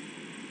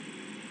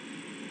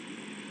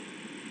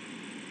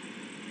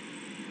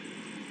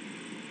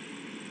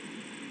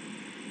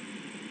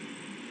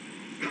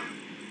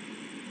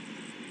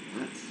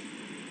 Nuts.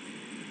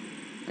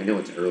 I know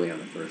it's early on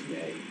the first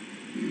day.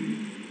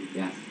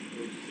 Yes.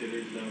 Would you say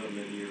there's not a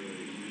linear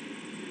relationship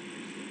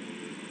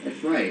between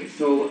That's right.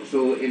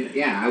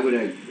 I would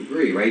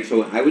agree, right?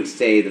 So I would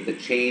say that the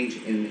change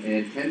in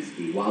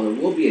intensity, while there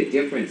will be a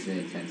difference in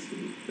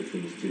intensity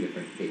between these two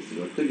different cases,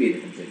 or it could be a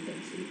difference in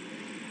intensity,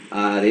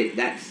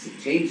 that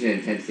change in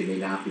intensity may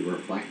not be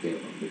reflective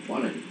of the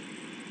quantity,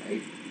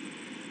 right?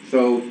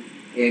 So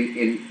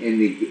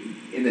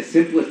in the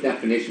simplest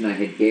definition I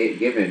had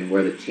given,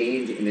 where the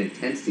change in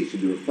intensity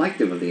should be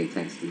reflective of the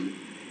intensity,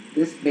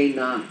 this may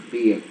not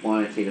be a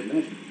quantitative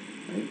measurement,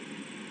 right?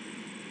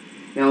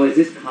 Now, is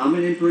this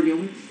common in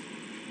proteomics?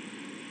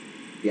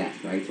 Yes,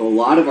 right. So a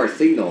lot of our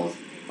signals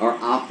are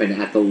often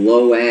at the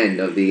low end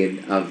of the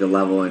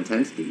level of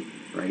intensity,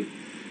 right?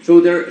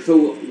 So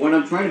what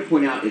I'm trying to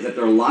point out is that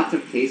there are lots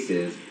of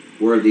cases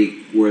where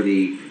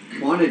the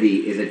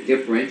quantity is a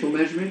differential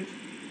measurement,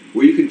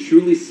 where you can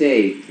truly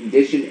say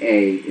condition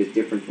A is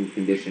different from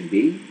condition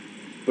B,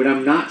 but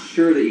I'm not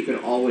sure that you can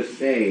always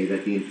say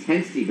that the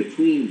intensity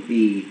between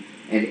B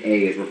and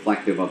A is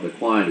reflective of the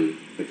quantity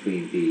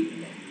between B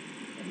and A.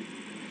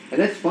 And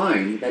that's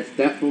fine. That's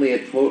definitely a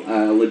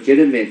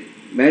legitimate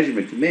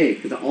measurement to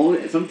make,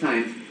 because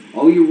sometimes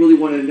all you really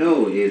want to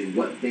know is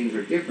what things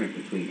are different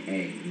between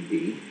A and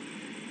B.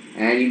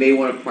 And you may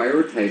want to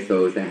prioritize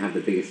those that have the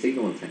biggest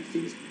signal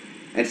intensities.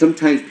 And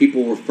sometimes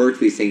people refer to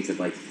these things as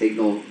like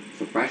signal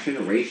suppression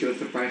or ratio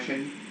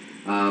suppression.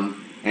 And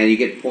you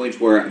get points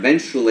where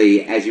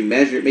eventually, as you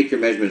make your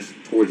measurements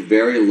towards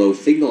very low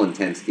signal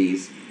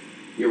intensities,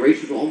 your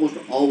ratios will almost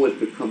always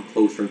become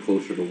closer and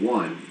closer to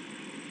 1,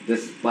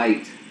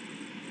 despite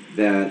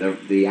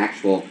the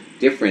actual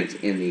difference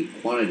in the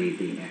quantity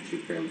being actually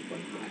fairly quite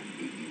high.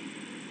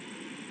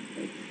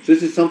 Okay. So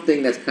this is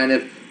something that's kind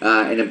of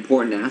an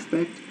important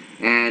aspect,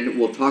 and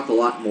we'll talk a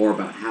lot more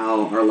about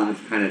how our labs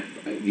kind of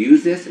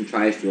use this and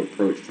tries to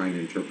approach trying to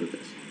interpret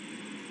this.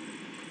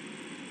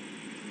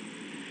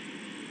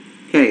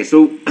 Okay,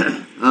 so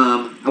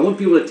I want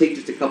people to take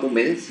just a couple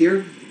minutes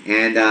here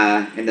and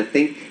to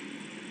think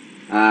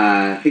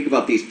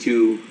about these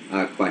two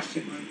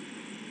questions.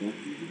 You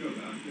can go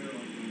back there.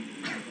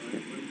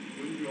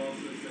 Wouldn't you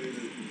also say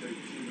that you take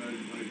two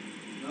measurements,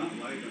 not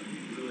like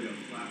really a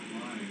flat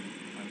line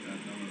at that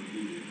LOD? If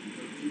you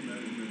took two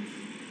measurements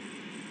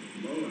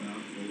low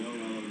enough, below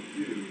LOQ,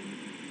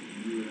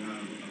 you would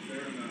have a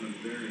fair amount of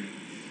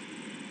variance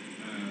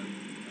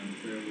and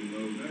fairly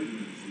low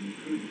measurements. So you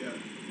could get,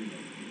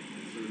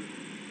 sort of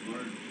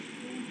large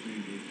fold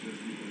changes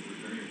just because the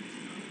variance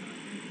is not that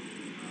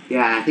range.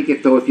 Yeah, I think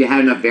if you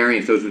had enough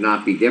variance, those would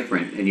not be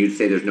different, and you'd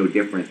say there's no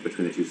difference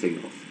between the two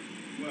signals.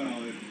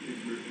 Well, if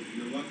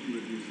you're lucky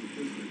with your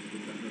statistics,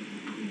 but that doesn't,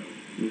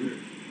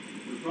 Mm-hmm.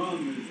 The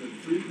problem is that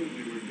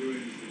frequently we're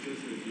doing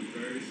statistics with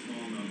very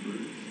small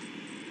numbers,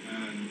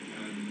 and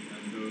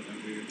we're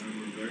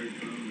very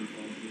prone to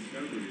false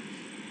discoveries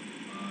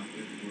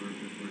if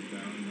we're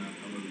down in that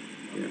below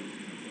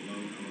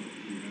LOQ.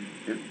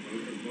 Yeah.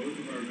 Both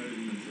of our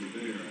measurements are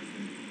there. I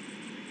think.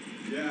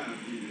 Yeah,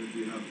 if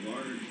we have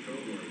large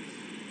cohorts,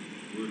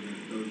 those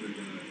are going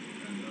to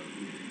end up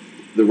being.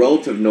 The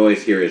relative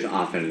noise here is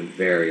often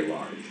very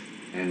large,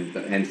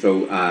 and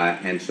so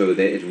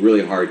it's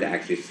really hard to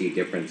actually see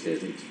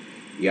differences.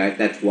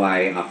 That's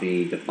why often you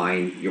need to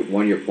find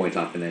one of your points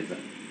often is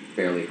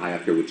fairly high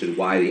up here, which is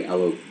why the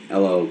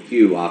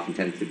LOQ often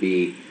tends to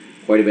be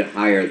quite a bit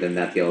higher than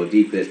the LOD,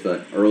 because it's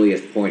the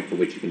earliest point for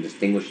which you can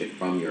distinguish it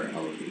from your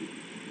LOD.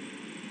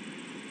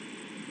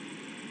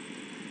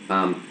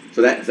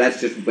 So that's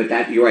just, but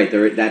you're right.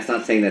 That's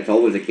not saying that's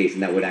always the case,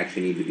 and that would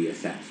actually need to be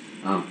assessed.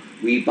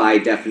 We, by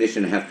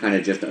definition, have kind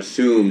of just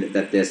assumed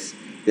that this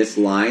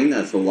line.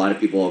 So a lot of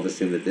people have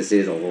assumed that this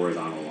is a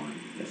horizontal line.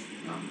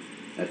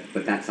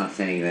 But that's not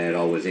saying that it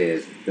always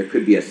is. There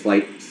could be a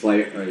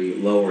slightly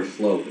lower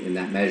slope in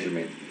that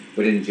measurement,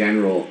 but in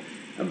general,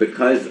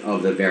 because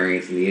of the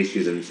variance and the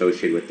issues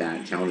associated with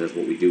that challenges,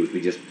 what we do is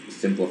we just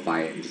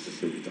simplify it and just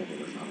assume it's a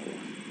horizontal line.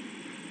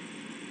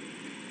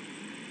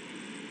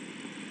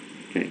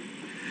 Okay.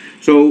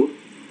 So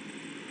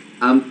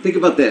think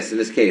about this in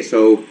this case.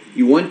 So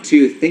you want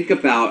to think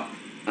about,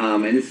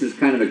 and this is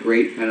kind of a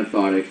great kind of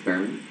thought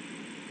experiment.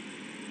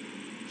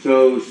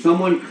 So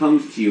someone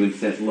comes to you and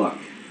says, look,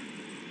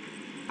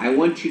 I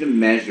want you to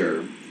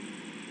measure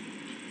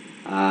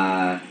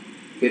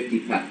 50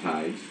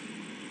 peptides.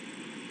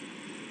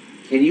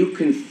 Can you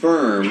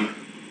confirm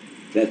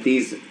that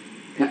these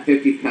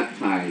 50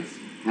 peptides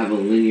have a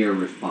linear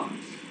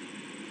response?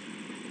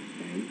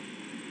 Okay.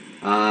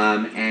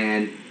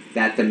 And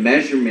that the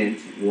measurement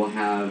will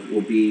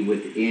be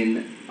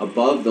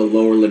above the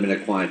lower limit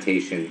of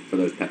quantitation for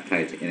those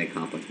peptides in a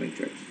complex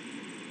matrix.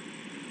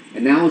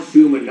 And now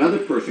assume another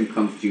person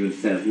comes to you and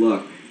says,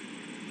 look,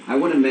 I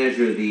want to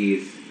measure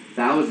these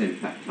 1,000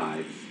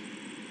 peptides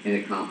in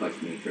a complex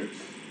matrix,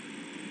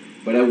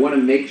 but I want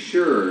to make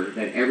sure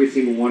that every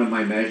single one of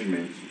my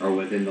measurements are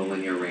within the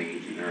linear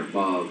range and are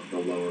above the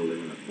lower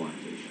limit of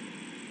quantitation.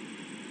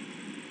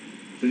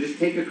 So just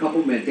take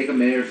a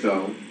minute or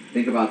so,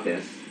 think about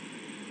this.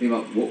 think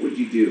about what would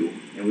you do,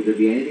 and would there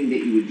be anything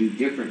that you would do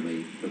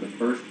differently for the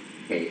first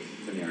case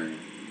scenario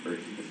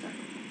versus the second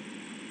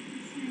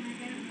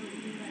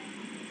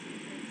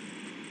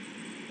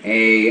one?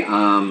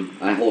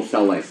 A whole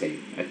cell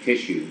lysate, a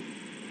tissue,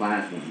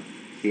 plasma,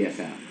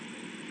 CSF,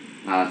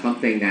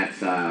 something that's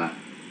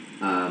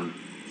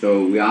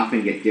so we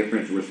often get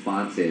different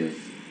responses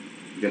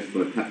just for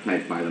the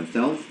peptides by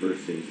themselves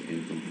versus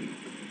in something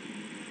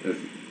else.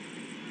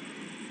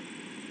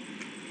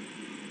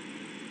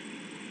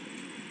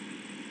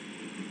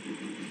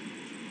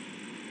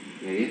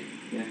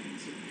 Yeah.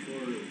 So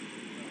for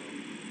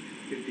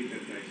 50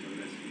 peptides or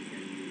less, we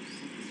can use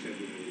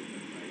several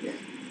peptides Yeah.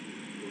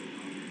 for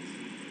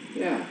combination.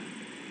 Yeah.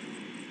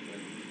 But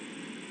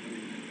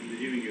I'm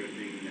assuming you're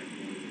saying that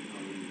more than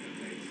 1,000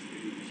 peptides, it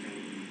would be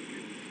challenging to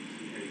get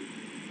synthetic.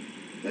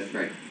 That's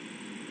right.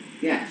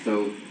 Yeah.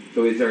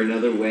 So is there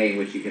another way in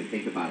which you can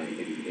think about it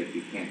if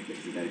you can't get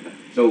synthetic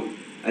peptides? So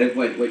I think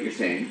what you're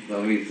saying,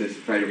 let me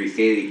just try to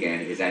restate it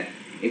again, is that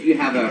if you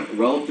have a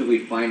relatively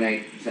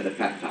finite set of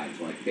peptides,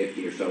 like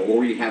 50 or so,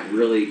 or you have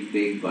really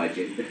big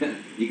budget,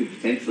 you could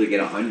potentially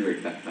get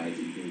 100 peptides that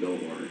you can go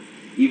order.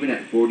 Even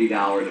at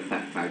 $40 a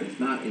peptide, it's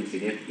not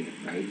insignificant,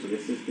 right? So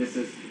this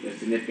is a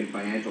significant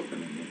financial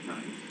commitment at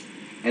times.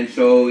 And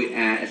so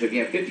if you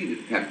have 50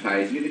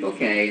 peptides, you think,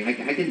 okay,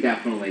 I can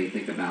definitely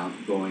think about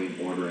going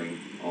and ordering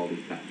all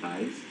these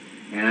peptides.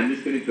 And I'm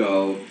just going to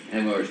go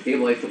and order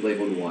stable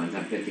isolabeled ones.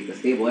 I'm going to take the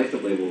stable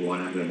isolabeled one,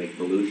 I'm going to make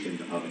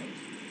dilutions of it.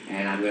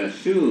 And I'm going to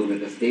assume that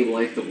the stable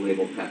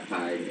isolabeled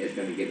peptide is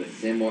going to give a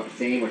same or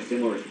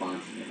similar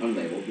response to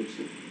unlabeled, which is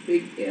a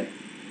big if,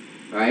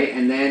 right?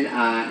 And then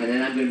I'm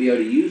going to be able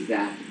to use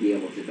that to be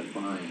able to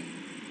define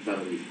some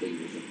of these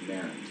figures of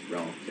merit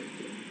relative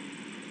to it.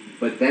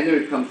 But then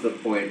there comes the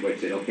point where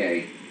it's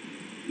okay,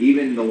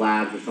 even the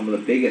labs with some of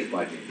the biggest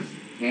budgets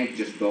can't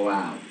just go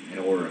out and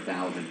order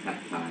 1,000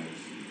 peptides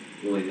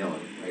willy-nilly,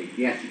 right?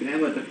 Yes, you can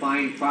have a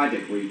defined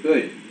project where you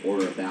could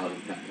order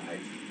 1,000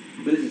 peptides.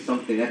 But this is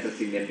something that's a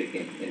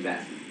significant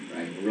investment,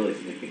 right? A really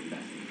significant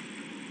investment.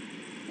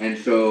 And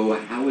so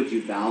how would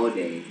you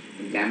validate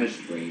and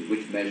demonstrate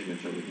which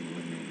measurements are we going to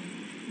eliminate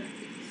in that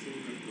case?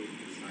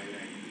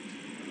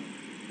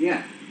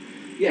 Yeah.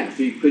 Yeah,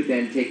 so you could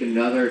then take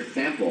another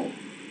sample,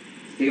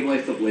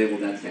 stabilize label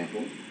that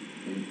sample,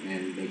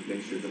 and make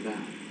mixtures of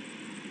that.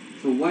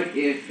 So what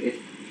if it's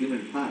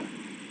human plasma?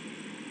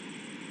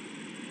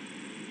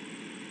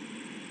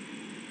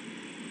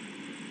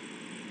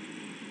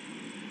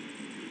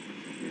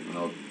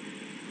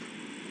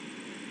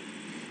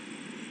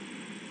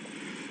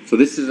 So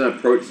this is an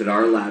approach that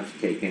our lab's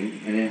taken,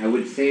 and I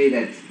would say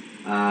that,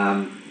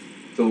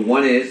 so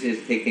one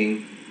is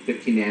taking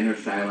 15 nano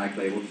Silac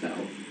labeled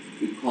cells.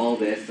 We call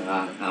this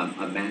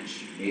a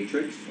match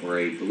matrix or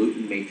a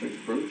dilutant matrix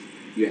approach.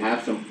 You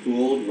have some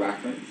pooled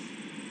reference,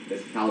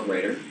 this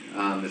calibrator,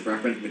 this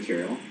reference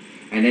material,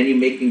 and then you're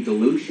making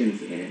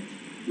dilutions in it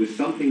with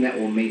something that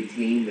will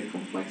maintain the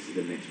complexity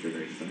of the mixture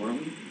very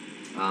similarly.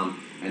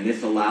 And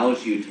this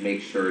allows you to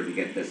make sure to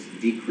get this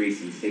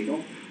decrease in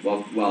signal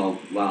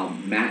while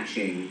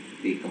matching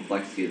the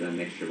complexity of the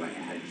mixture by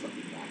adding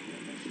something back in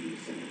it that should be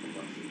similar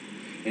complexity.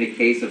 In a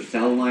case of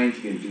cell lines,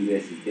 you can do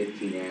this in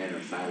 15N or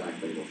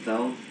Silac labeled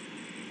cells.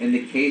 In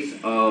the case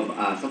of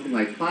something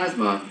like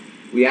plasma,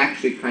 we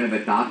actually kind of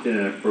adopted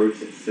an approach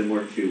that's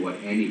similar to what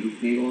Andy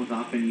Hoofnagel has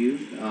often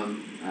used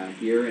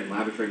here in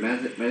laboratory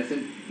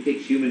medicine. He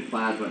takes human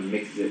plasma and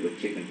mixes it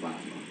with chicken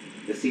plasma.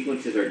 The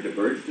sequences are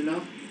diverged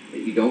enough that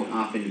you don't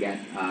often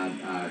get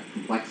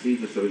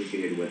complexities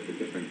associated with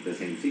the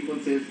same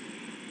sequences,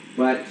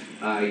 but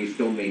you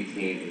still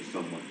maintain a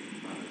somewhat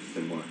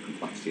similar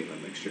complexity of a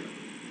mixture.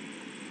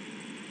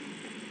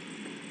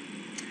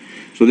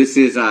 So this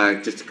is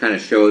just to kind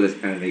of show this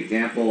kind of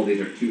example. These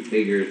are two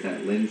figures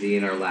that Lindsay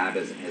in our lab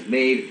has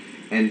made.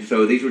 And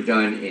so these were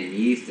done in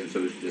yeast, and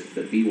so it's just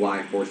the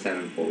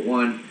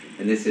BY4741.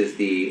 And this is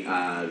the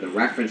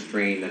reference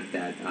strain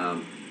that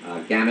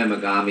Gamma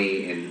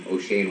Magami and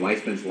O'Shea and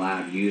Weissman's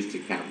lab used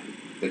to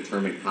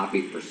determine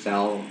copies per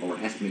cell or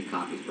estimate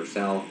copies per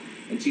cell.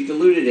 And she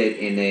diluted it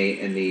in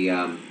the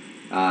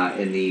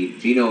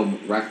genome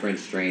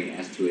reference strain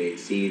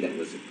S288C that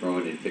was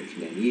grown in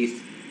 15N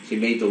yeast. She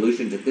made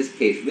dilutions. In this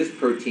case, for this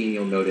protein,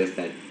 you'll notice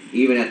that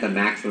even at the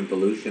maximum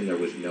dilution, there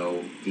was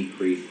no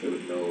decrease, there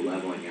was no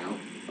leveling out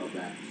of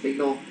that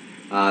signal.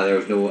 There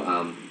was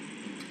no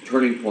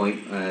turning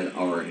point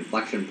or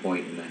inflection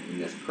point in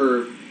this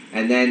curve.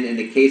 And then in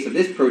the case of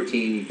this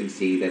protein, you can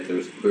see that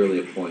there's clearly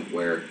a point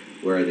where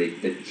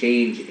the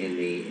change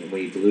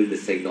when you dilute the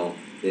signal,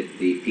 that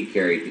the peak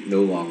area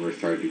no longer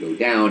started to go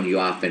down. You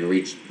often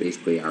reach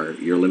basically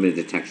your limited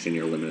detection,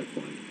 your limited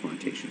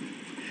quantitation.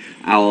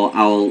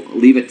 I'll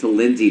leave it to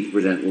Lindsay to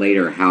present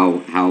later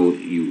how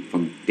you,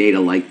 from data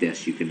like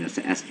this, you can just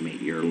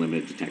estimate your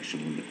limited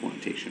detection, limited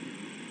quantitation.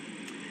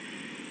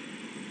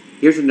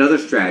 Here's another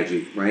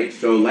strategy, right?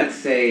 So let's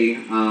say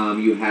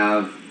you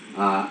have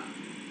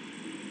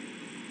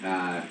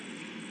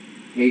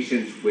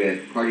patients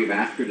with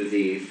cardiovascular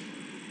disease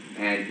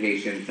and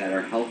patients that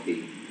are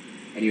healthy,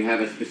 and you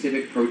have a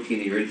specific protein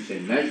that you're interested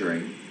in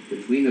measuring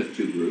between those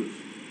two groups,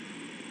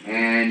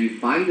 and you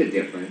find the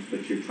difference,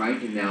 but you're trying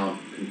to now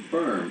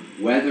confirm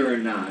whether or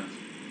not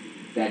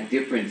that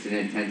difference in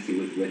intensity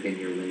was within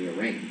your linear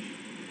range.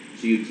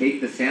 So you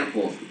take the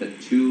samples with the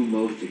two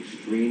most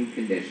extreme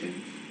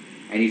conditions,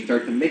 and you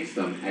start to mix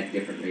them at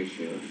different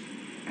ratios.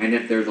 And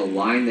if there's a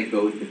line that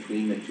goes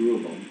between the two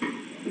of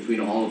them,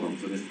 between all of them,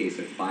 so in this case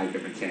there's 5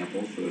 different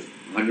samples, so there's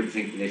 100%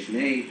 condition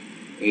A,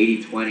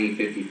 80, 20,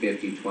 50,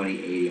 50,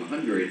 20, 80,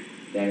 100,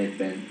 then it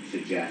then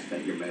suggests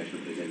that your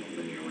measurement is in the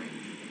linear range.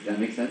 Does that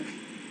make sense?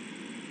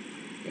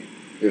 Okay.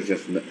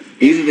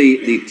 These are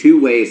the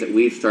two ways that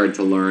we've started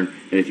to learn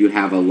that if you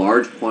have a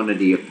large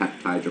quantity of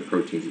peptides or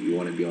proteins that you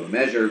want to be able to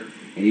measure,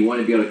 and you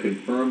want to be able to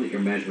confirm that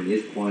your measurement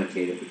is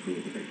quantitative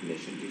between different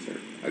conditions, these are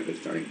a good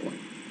starting point.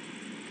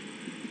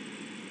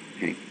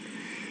 Okay.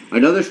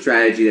 Another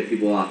strategy that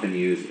people often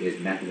use is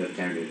method of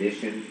standard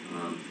addition.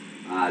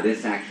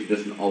 This actually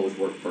doesn't always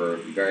work for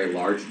very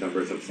large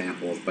numbers of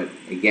samples, but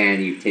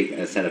again, you take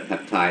a set of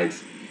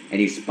peptides and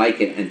you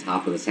spike it on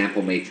top of the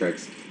sample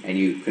matrix, and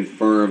you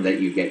confirm that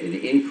you get an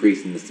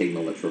increase in the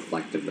signal that's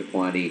reflective of the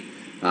quantity.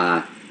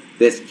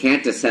 This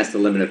can't assess the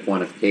limit of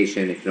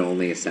quantification. It can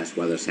only assess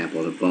whether a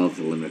sample is above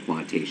the limit of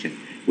quantitation.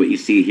 What you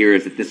see here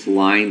is that this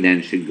line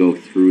then should go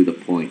through the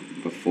point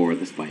before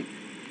the spike.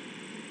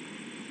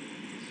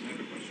 So I have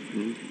a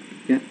question.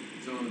 Yeah.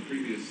 So on the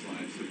previous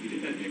slide, so if you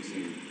did that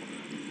mixing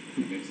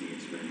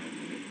experiment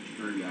and it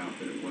turned out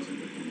that it wasn't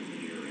within the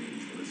linear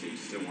range, but let's say you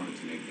still wanted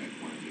to make that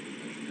quantitative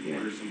measurement,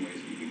 what are some ways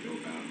that you could go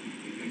about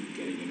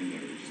getting it in there?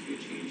 Would just be a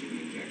change in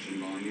the injection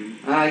volume?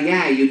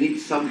 Yeah, you need to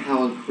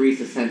somehow increase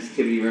the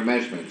sensitivity of your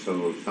measurement.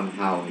 So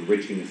somehow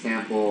enriching the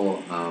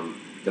sample,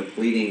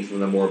 depleting some of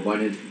the more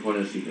abundant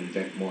components so you can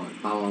inject more in a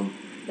column.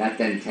 That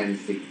then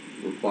tends to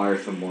require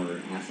some more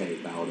assay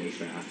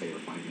validation or assay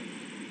refinement.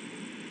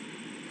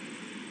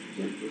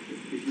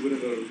 If you would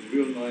have a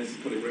real nice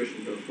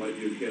calibration curve, why do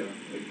you care?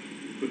 Like,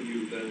 could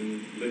you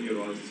then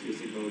linearize your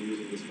signal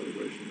using this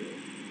calibration curve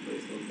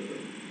based on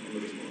the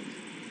response?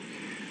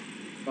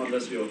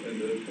 Unless you're in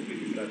the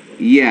completely flat one.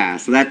 Yeah,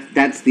 so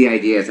that's the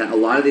idea. Is that a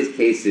lot of these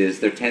cases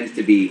there tends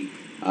to be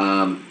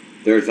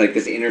there's like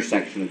this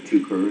intersection of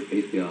two curves,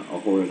 basically a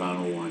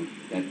horizontal one,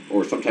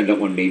 or sometimes that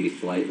one may be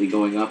slightly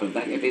going up. In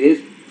fact, if it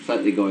is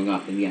slightly going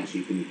up, then yes,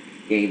 you can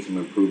gain some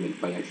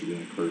improvement by actually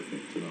doing a curve fit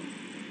to them.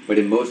 But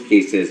in most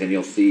cases, and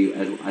you'll see,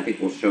 as I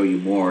think we'll show you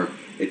more,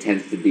 it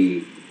tends to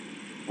be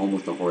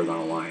almost a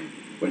horizontal line.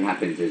 What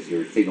happens is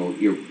your signal,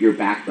 your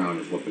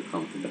background is what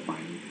becomes the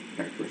defining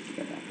characteristic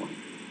at that point.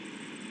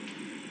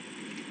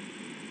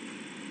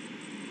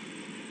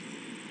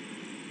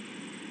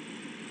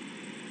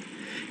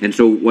 And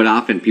so what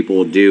often people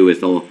will do is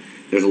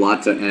there's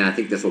lots of, and I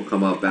think this will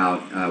come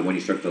about when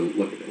you start to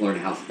learn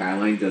how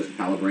Skyline does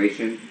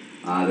calibration.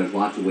 There's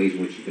lots of ways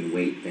in which you can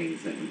weight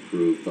things that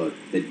improve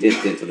the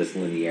distance of this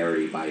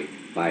linearity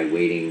by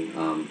weighting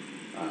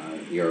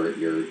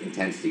your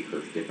intensity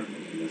curves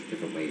differently. And there's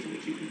different ways in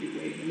which you can do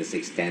weighting. And this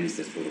extends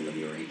this sort of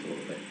linear range a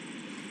little bit.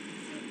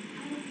 So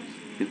I have a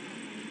question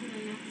for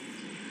the next,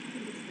 I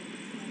think it's the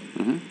next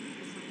slide. Uh-huh.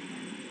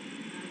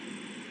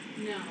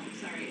 No,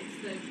 sorry, it's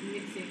the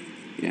mixing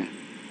Yeah.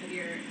 of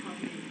your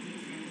healthy and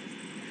disease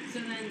samples. So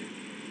then,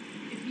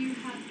 if you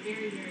have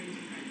very, very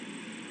different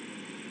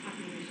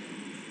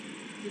populations,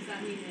 does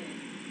that mean that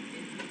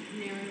it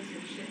narrows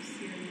or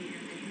shifts your linear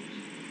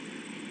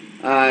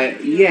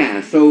range?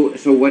 Yeah.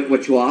 So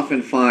what you'll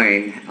often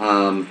find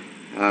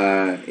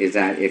is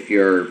that if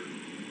you're,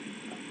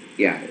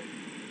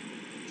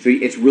 so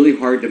it's really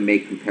hard to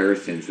make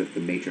comparisons if the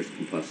matrix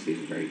complexity is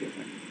very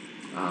different.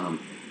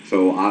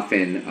 So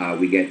often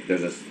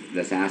there's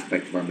this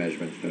aspect of our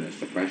measurements known as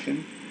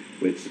suppression,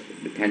 which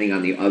depending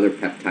on the other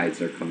peptides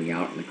that are coming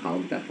out in the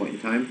column at that point in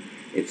time,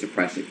 it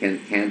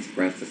can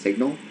suppress the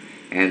signal.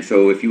 And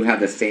so if you have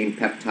the same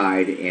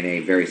peptide in a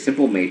very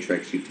simple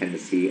matrix, you tend to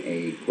see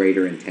a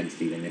greater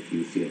intensity than if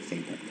you see the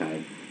same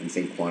peptide and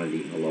same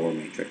quantity in a lower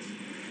matrix.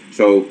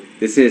 So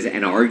this is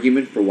an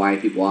argument for why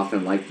people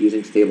often like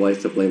using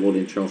stabilized sublabeled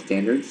internal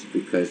standards,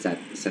 because that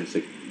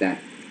essentially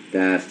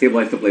the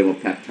stabilized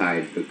sublabeled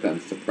peptide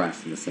becomes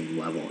suppressed in the same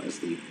level as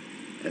the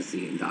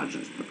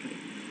endogenous peptide.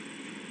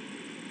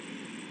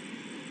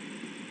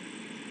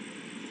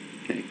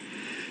 Okay.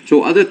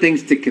 So other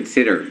things to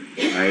consider,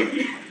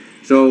 right?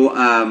 So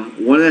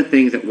one of the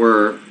things that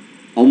we're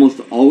almost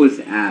always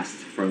asked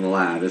from the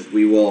lab is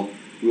we will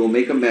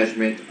make a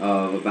measurement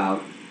of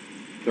about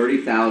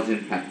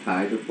 30,000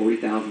 peptides or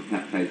 40,000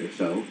 peptides or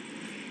so,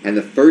 and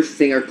the first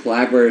thing our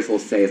collaborators will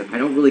say is, I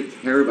don't really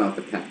care about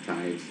the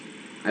peptides,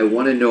 I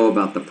want to know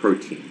about the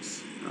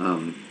proteins.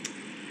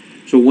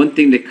 So one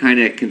thing to kind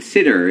of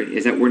consider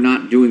is that we're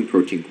not doing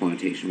protein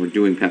quantitation, we're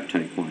doing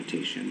peptide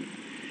quantitation.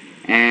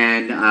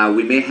 And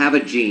we may have a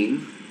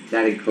gene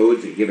that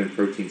encodes a given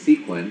protein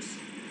sequence,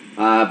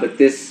 but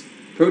this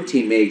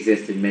protein may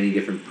exist in many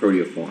different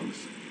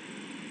proteoforms.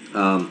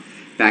 In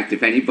fact,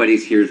 if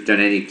anybody's here has done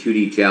any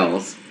 2D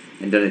gels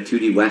and done a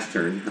 2D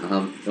Western,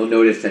 you'll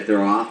notice that there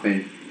are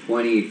often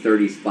 20,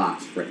 30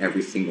 spots for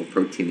every single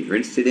protein that you're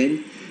interested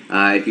in.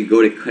 If you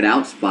go to cut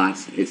out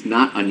spots, it's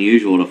not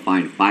unusual to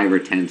find 5 or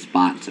 10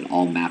 spots that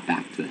all map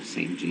back to the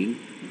same gene.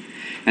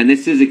 And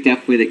this is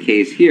definitely the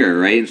case here,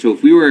 right? And so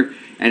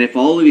if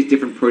all of these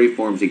different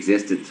proteoforms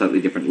exist at slightly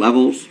different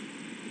levels,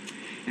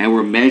 and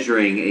we're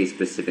measuring a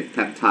specific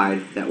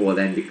peptide, that will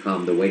then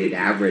become the weighted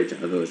average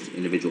of those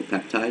individual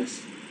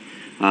peptides,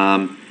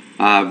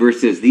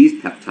 versus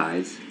these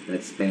peptides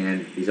that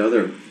span these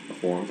other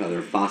forms,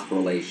 either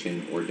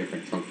phosphorylation or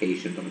different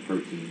truncations on the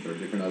proteins or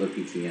different other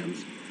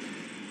PTMs.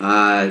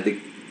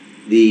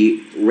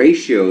 The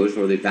ratios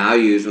or the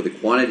values or the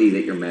quantity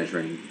that you're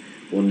measuring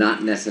will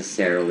not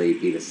necessarily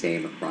be the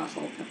same across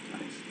all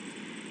peptides.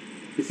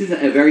 This is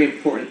a very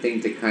important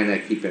thing to kind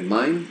of keep in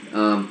mind.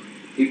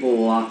 People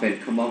will often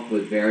come up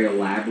with very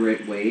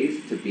elaborate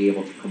ways to be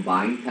able to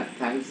combine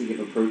peptides to give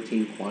a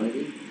protein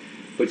quantity,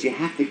 but you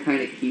have to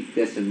kind of keep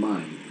this in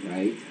mind,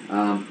 right?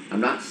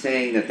 I'm not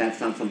saying that that's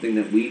not something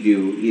that we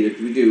do either.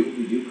 We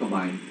do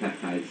combine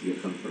peptides to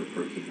give some sort of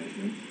protein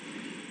measurement.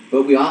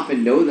 But we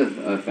often know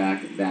the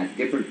fact that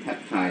different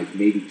peptides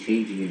may be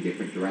changing in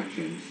different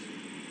directions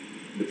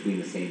between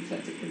the same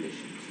sets of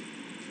conditions.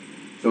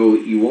 So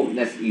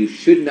you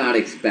should not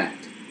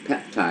expect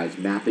peptides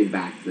mapping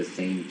back to the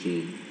same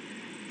gene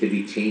to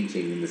be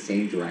changing in the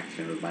same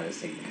direction or by the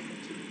same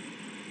magnitude.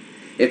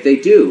 If they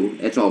do,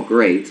 it's all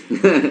great,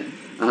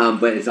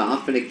 but it's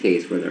often a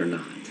case where they're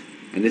not.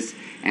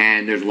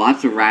 And there's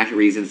lots of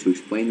reasons to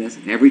explain this.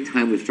 And every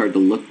time we start to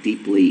look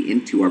deeply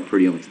into our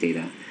proteomics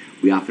data,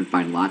 we often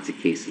find lots of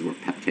cases where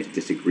peptides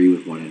disagree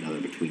with one another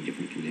between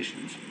different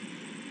conditions.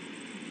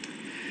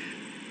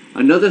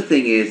 Another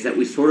thing is that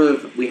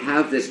we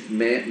have this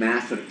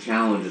massive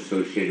challenge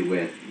associated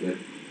with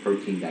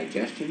protein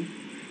digestion.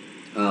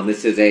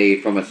 This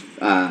is from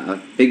a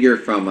figure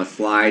from a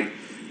slide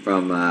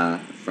from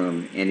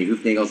Andy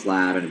Hoofnagel's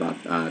lab in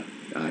about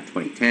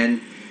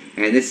 2010,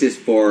 and this is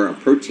for a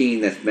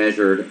protein that's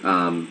measured.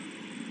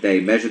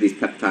 They measure these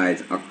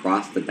peptides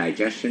across the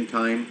digestion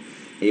time.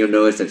 And you'll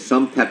notice that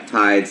some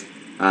peptides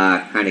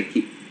kind of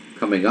keep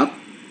coming up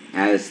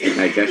as the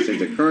digestion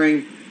is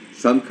occurring.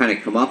 Some kind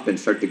of come up and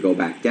start to go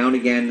back down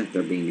again.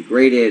 They're being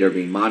degraded or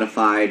being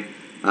modified.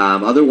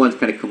 Other ones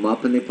kind of come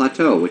up and they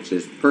plateau, which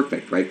is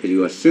perfect, right? Because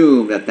you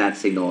assume that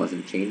signal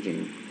isn't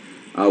changing.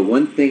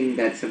 One thing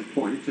that's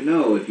important to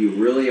know, if you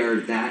really are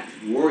that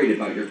worried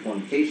about your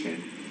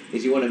quantitation,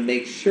 is you want to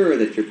make sure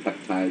that your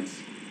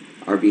peptides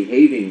are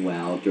behaving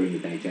well during the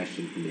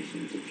digestion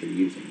conditions that you're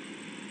using.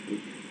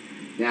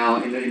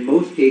 Now, in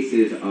most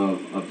cases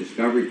of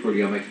discovery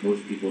proteomics,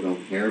 most people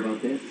don't care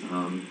about this.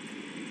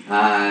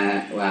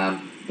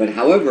 But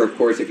however, of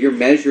course, if you're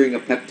measuring a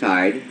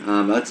peptide,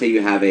 let's say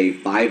you have a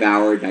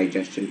 5-hour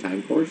digestion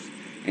time course,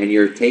 and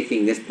you're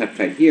taking this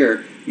peptide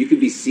here, you could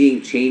be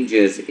seeing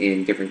changes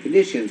in different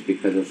conditions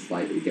because of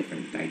slightly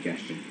different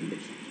digestion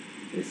conditions.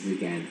 This is,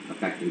 again,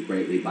 affected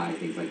greatly by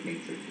things like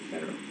matrix,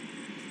 etc.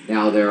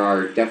 Now, there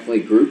are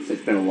definitely groups that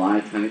spend a lot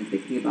of time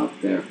thinking about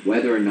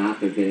whether or not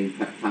they're getting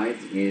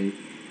peptides in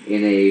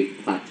a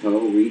plateau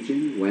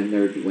region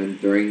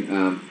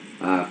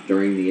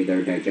during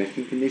their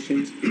digestion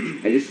conditions.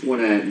 I just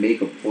want to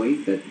make a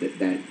point that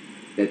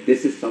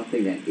this is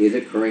something that is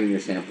occurring in your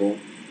sample.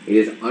 It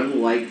is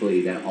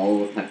unlikely that all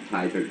the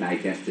peptides are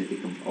digested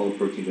all the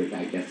proteins are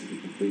digested to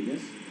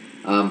completeness.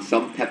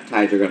 Some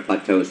peptides are going to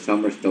plateau.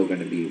 Some are still going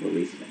to be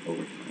released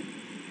over time.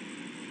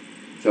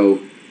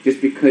 So just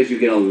because you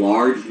get a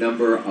large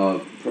number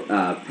of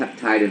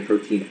peptide and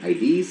protein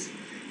IDs,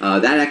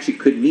 that actually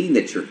could mean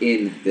that you're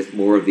in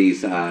more of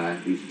these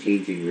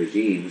changing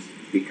regimes,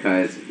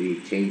 because the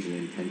change in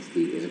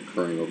intensity is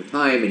occurring over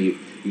time, and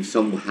you've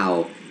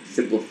somehow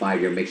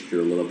simplified your mixture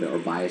a little bit, or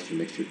biased your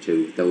mixture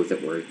to those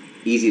that were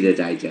easy to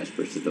digest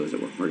versus those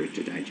that were harder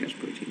to digest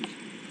proteins.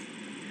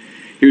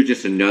 Here's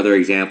just another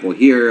example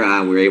here.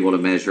 We were able to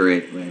measure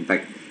it. In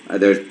fact,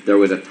 there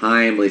was a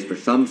time, at least for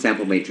some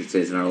sample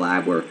matrices in our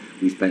lab, where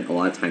we spent a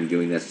lot of time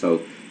doing this.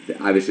 So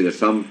obviously there's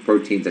some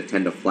proteins that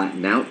tend to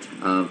flatten out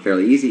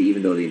fairly easy,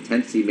 even though the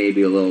intensity may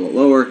be a little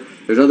lower.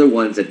 There's other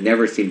ones that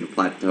never seem to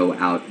plateau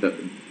out,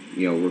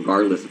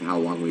 regardless of how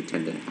long we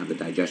tend to have the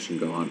digestion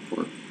go on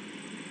for.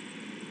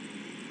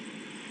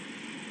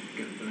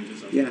 Can I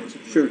just ask Yeah, a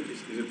question? sure.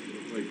 Is it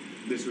like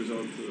this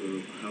result,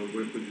 how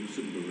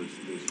reproducible is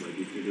this? Like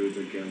if you do it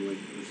again, like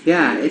this?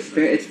 Yeah,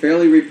 it's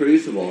fairly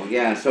reproducible.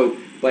 Yeah. So,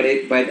 but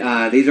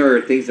these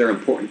are things that are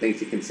important things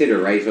to consider,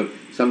 right? So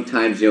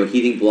sometimes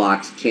heating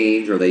blocks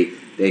change, or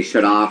they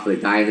shut off, or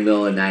they die in the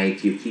middle of the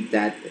night. You keep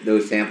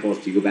those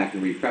samples, you go back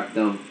and re-prep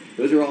them.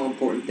 Those are all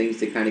important things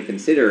to kind of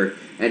consider.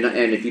 And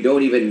if you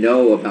don't even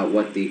know about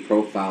what the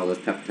profile of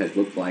those peptides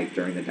look like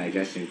during the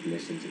digestion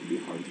conditions, it can be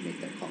hard to make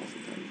that call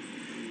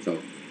sometimes.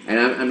 So, and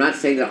I'm not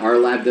saying that our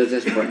lab does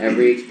this for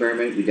every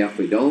experiment. We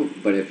definitely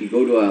don't. But if you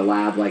go to a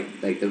lab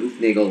like the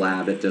Hoofnagel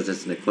lab that does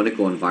this in a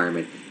clinical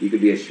environment, you can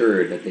be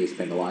assured that they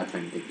spend a lot of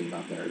time thinking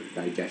about their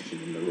digestion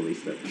and the release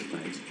of their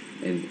peptides,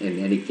 and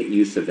any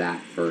use of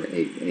that for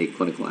a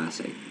clinical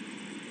assay.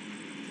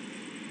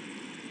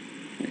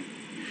 Okay.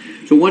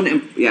 So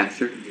yeah,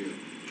 sure.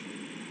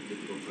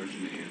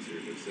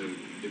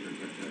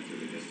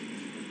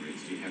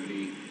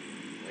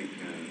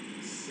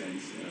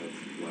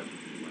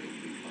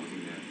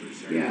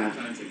 Yeah.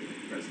 Sometimes like the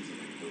presence of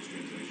like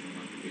post-translational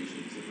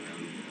modifications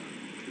around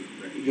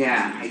recognition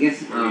Yeah, I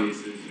guess,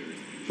 proteases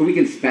or so we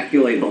can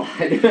speculate a lot.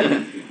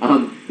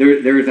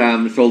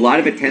 So a lot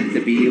of it tends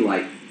to be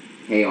like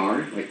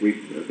KR, like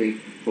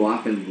thing. So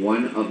often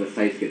one of the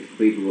sites gets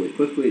cleaved really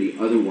quickly,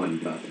 the other one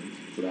doesn't.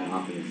 So that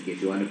often is the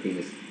case. You'll end up being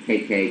this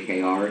KK,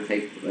 KR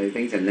type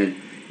things, and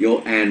then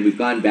and we've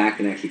gone back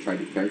and actually tried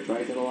to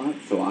characterize it a lot.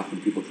 So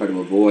often people try to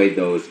avoid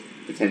those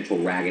potential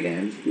ragged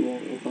ends, if you will,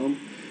 we'll call them.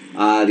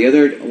 The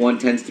other one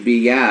tends to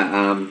be,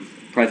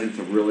 presence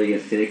of really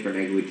acidic or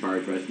negatively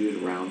charged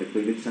residues around the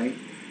cleavage site.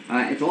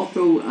 It's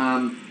also,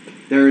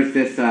 there's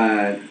this,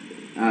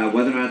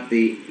 whether or not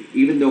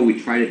even though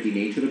we try to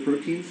denature the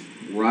proteins,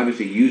 we're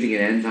obviously using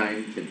an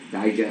enzyme to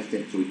digest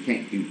it, so we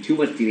can't do too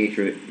much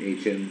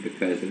denaturation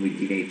because then we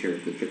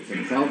denature the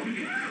trypsin itself.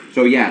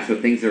 So so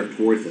things that are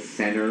towards the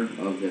center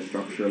of the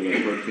structure of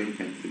the protein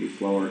tends to be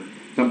slower.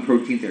 Some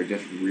proteins are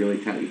just really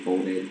tightly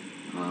folded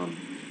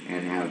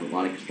and have a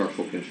lot of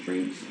structural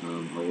constraints,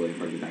 are really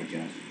hard to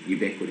digest.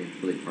 Ubiquitin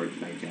is really hard to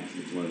digest.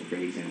 It's one of those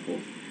great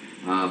examples.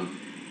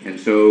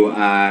 So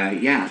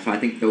I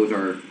think those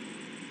are,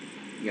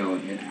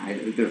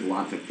 there's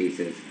lots of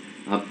cases.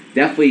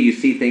 Definitely you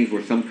see things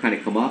where some kind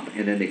of come up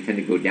and then they tend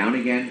to go down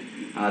again.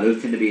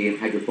 Those tend to be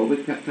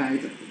hydrophobic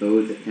peptides.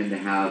 Those that tend to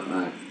have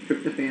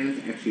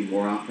tryptophans actually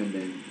more often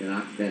than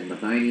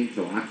methionine.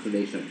 So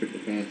oxidation of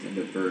tryptophans tend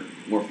to occur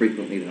more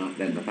frequently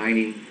than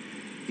methionine.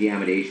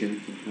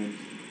 Deamidation sometimes.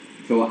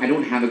 So I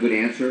don't have a good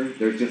answer.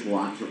 There's just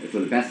lots. So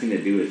the best thing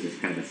to do is just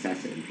kind of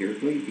assess it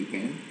empirically if you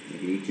can,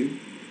 if you need to,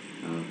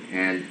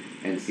 and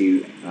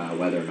see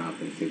whether or not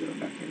those things are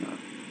effective or not.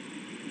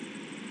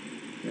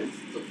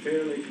 So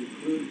fairly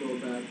conclude though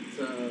that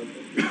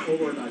the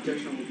over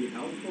digestion will be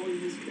helpful in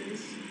this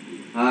case?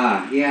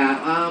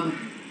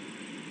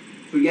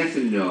 So yes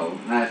and no.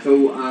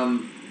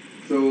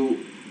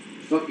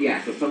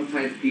 So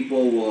sometimes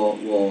people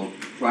will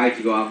try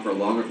to go out for a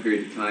longer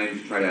period of time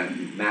to try to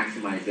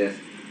maximize this.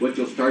 What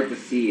you'll start to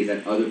see is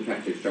that other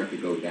peptides start to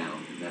go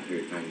down in that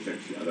period of time. You start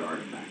to see other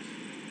artifacts.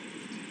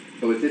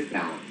 So it's this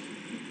balance.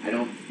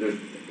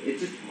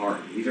 It's just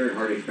hard. These are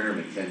hard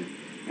experiments, and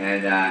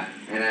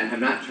I'm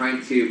not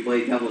trying to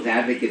play devil's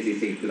advocate these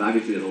things because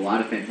obviously there's a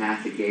lot of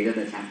fantastic data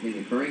that's happening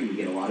and occurring. We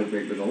get a lot of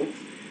great results,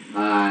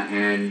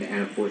 and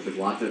of course there's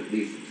lots of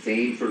these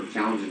same sort of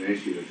challenges and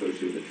issues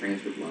associated with the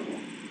transcript level,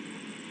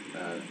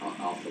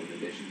 also in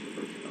addition to the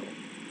protein level.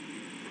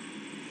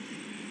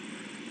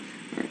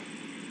 All right.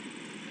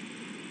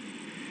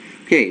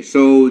 Okay,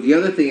 so the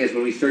other thing is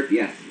when we start,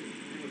 yes.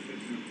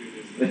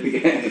 I have a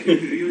question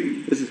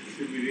on this.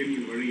 Should we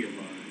really worry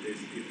about this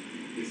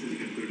if this is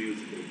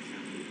reproducible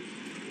samples?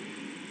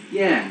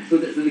 Yeah. So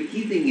the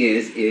key thing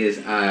is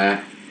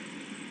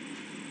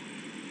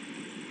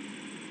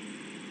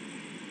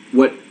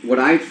what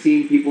I've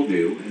seen people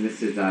do, and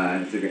this is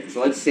great.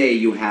 So let's say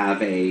you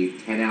have a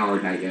 10-hour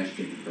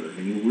digestion curve,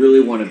 and you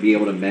really want to be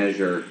able to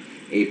measure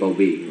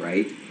ApoB,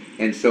 right?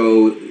 And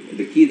so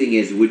the key thing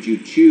is, would you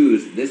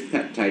choose this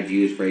peptide to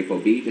use for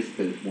ApoB just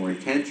because it's more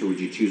intense, or would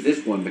you choose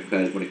this one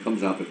because when it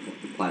comes up, it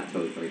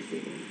plateaus very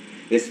stably?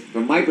 This,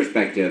 from my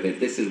perspective, if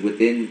this is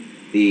within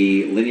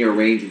the linear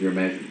range of your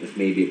measurement, this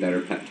may be a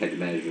better peptide to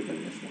measure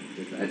than this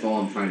one. That's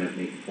all I'm trying to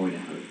make a point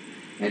out of.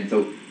 And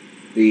so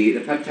the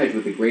peptides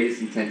with the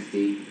greatest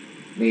intensity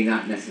may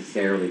not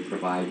necessarily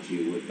provide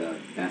you with the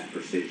best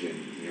precision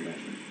in your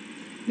measurement.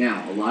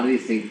 Now, a lot of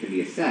these things can be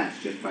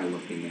assessed just by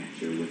looking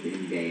at your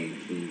within-day and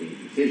between-day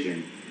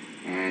precision,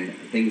 and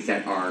things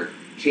that are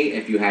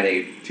if you had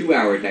a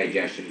 2-hour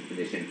digestion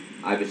condition,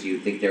 obviously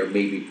you'd think there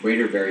may be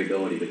greater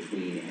variability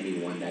between any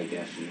one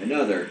digestion and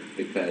another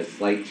because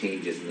slight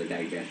changes in the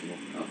digestion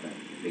will affect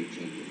big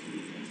changes in the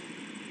intensity.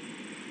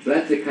 So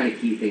that's the kind of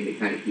key thing to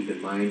kind of keep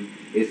in mind,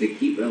 is to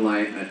keep in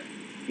line,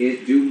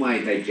 do my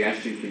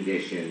digestion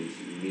conditions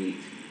meet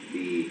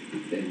the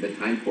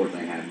time course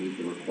I have meet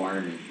the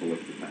requirements for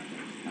which the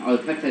peptides. Are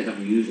the peptides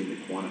I'm using to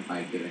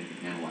quantify given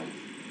analytes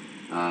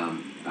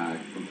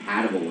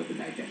compatible with the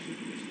digestion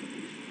conditions?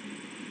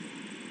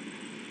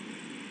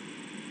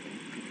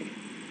 Okay.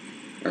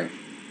 All right.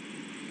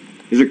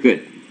 These are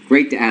good.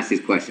 Great to ask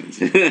these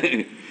questions.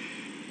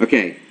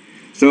 Okay.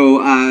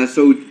 So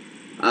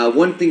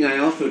one thing I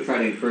also try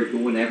to encourage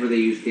people whenever they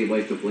use stable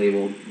isotope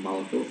labeled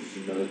molecules, this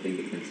is another thing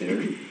to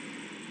consider,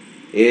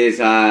 is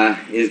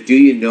do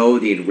you know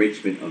the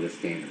enrichment of the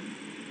standard?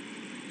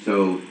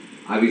 So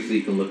obviously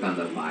you can look on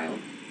the vial.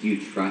 Do you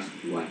trust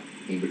what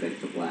Cambridge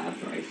Isotope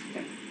Labs or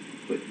Isotech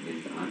put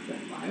onto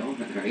that vial?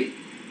 Right?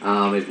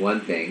 Is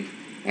one thing,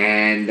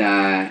 and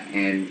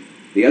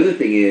the other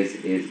thing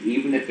is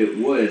even if it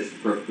was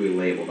perfectly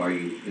labeled, are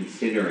you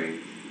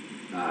considering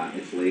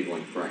its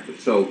labeling correctly?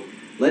 So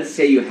let's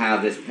say you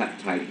have this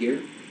peptide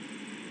here,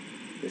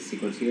 this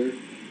sequence here,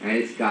 and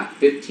it's got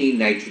 15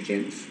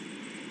 nitrogens.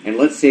 And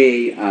let's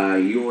say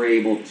you were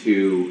able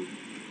to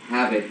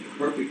have it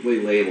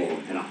perfectly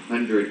labeled at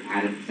 100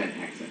 atom percent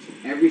excess. So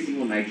every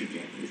single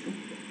nitrogen is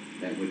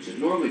complete, which is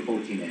normally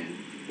 14N,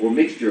 or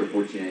mixture of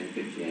 14N and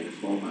 15N, a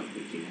small amount of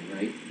 15N,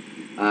 right?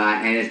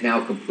 And it's now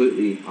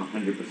completely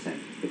 100%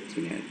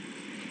 15N.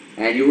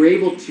 And you were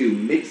able to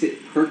mix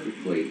it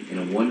perfectly in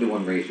a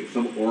 1-to-1 ratio.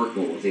 Some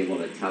oracle was able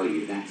to tell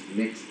you that's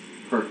mixed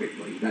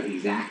perfectly. You've got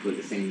exactly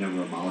the same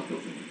number of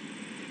molecules in it.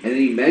 And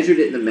then you measured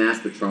it in the mass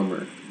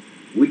spectrometer.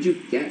 Would you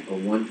get a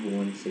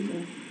 1-to-1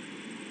 signal?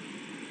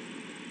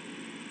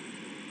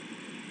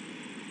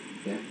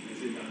 Yeah?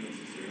 Is it not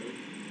necessarily?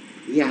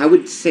 Yeah, I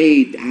would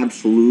say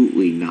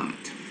absolutely not.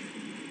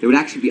 It would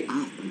actually be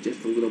off by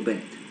just a little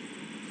bit.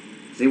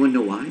 Does anyone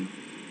know why?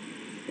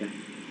 Yeah. The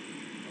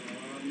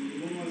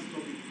one was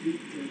topic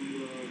peak and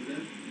the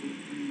left would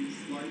be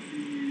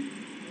slightly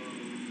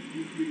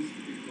decreased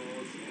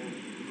because of the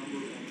number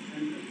of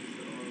entities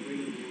that are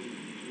available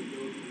to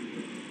go to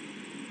the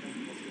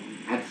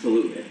N+1.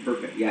 Absolutely, that's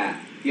perfect.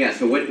 Yeah, yeah.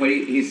 So what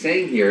he's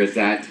saying here is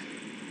that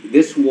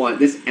this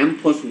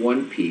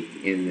M+1 peak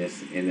in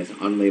this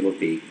unlabeled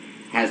peak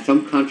has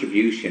some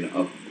contribution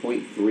of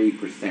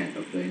 0.3%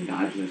 of the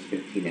endogenous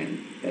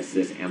 15N. That's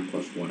this M+1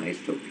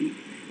 isotope peak.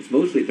 It's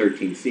mostly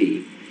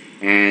 13C,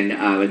 and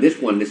this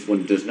one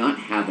does not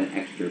have that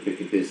extra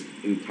because it's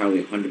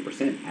entirely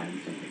 100%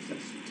 Adamson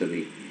excess to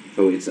the.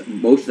 So it's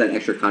most of that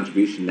extra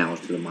contribution now is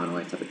to the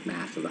monoisotopic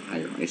mass of the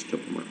higher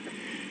isotoper.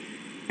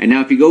 And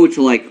now if you go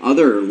to like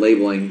other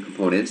labeling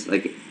components,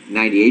 like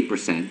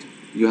 98%,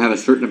 you have a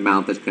certain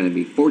amount that's going to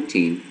be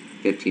 14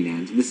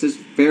 15Ns. This is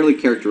fairly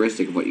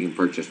characteristic of what you can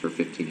purchase for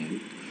 15N.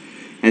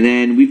 And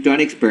then we've done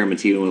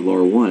experiments even with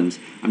lower ones.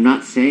 I'm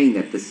not saying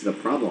that this is a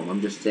problem.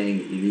 I'm just saying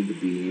that you need to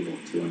be able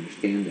to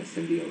understand this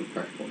and be able to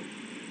correct for it.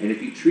 And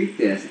if you treat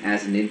this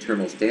as an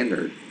internal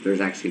standard,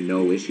 there's actually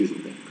no issues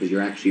with it because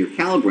your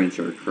calibrants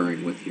are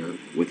occurring with your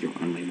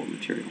unlabeled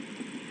material.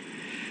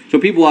 So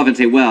people often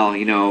say, well,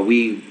 you know,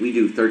 we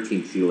do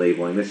 13C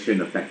labeling. This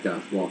shouldn't affect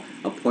us. Well,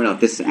 I'll point out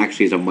this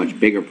actually is a much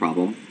bigger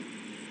problem.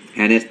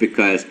 And it's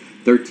because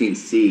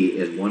 13C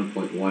is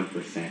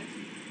 1.1%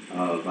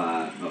 of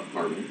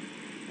carbon.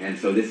 And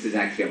so this is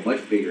actually a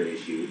much bigger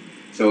issue.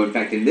 So in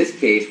fact, in this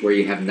case, where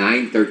you have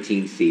 9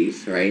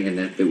 13Cs, right, and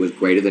if it was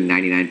greater than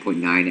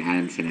 99.9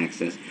 Adamson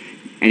excess,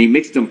 and you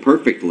mixed them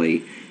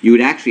perfectly, you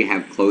would actually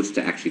have close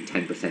to actually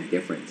 10%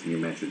 difference in your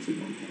measured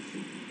signal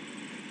intensity.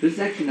 So this is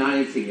actually not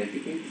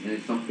insignificant, and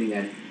it's something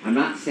that I'm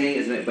not saying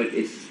isn't it, but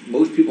it's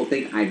most people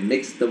think I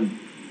mixed them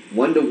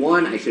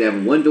 1-to-1. I should have a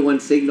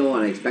 1-to-1 signal,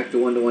 and I expect a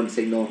 1-to-1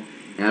 signal.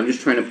 And I'm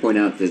just trying to point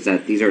out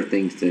that these are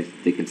things to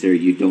consider.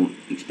 You don't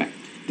expect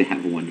to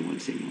have a 1-to-1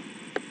 signal.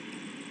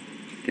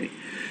 Okay.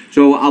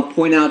 So I'll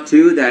point out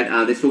too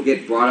that this will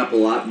get brought up a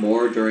lot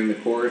more during the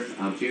course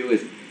too.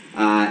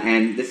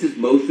 And this is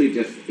mostly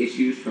just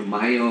issues from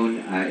my own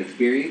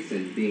experience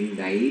and being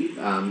naive.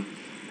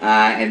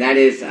 And that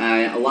is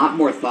a lot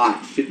more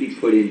thought should be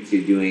put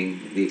into doing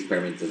the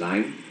experiment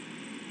design.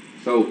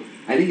 So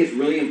I think it's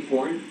really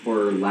important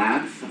for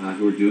labs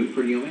who are doing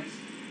proteomics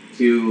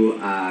to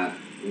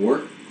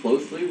work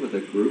closely with a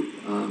group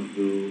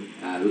who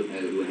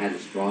has a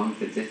strong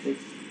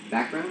statistics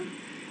background.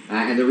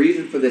 And the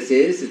reason for this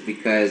is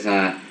because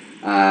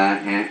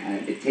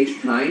it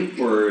takes time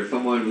for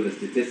someone with a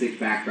statistics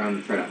background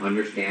to try to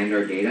understand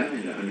our data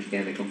and to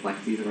understand the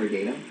complexities of our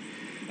data.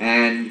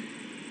 And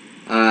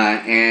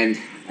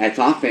it's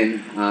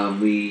often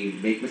we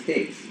make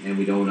mistakes, and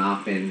we don't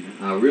often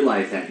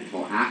realize that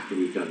until after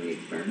we've done the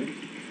experiment.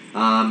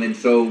 And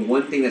so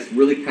one thing that's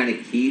really kind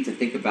of key to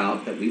think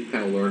about that we've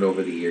kind of learned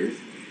over the years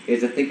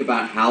is to think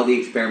about how the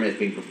experiment is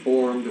being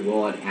performed.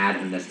 Will it add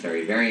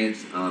unnecessary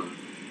variance?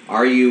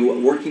 Are you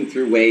working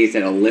through ways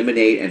that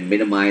eliminate and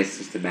minimize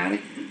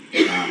systematic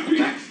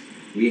effects?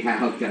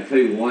 I'll tell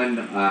you one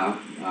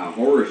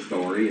horror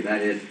story.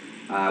 That is,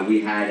 I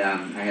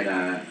had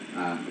a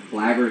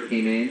collaborator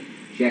came in.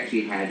 She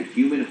actually had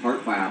human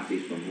heart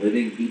biopsies from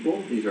living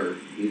people. These were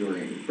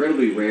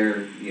incredibly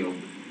rare,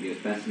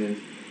 specimens.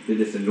 Did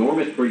this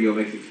enormous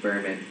proteomics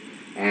experiment,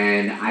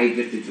 and I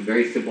just did some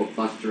very simple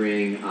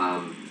clustering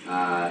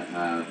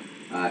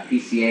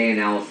PCA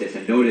analysis,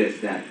 and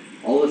noticed that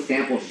all the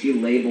samples she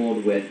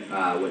labeled with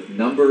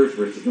numbers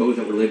versus those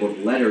that were labeled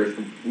with letters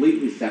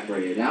completely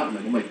separated out. I'm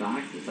like, oh my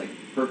gosh, it's like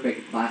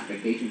perfect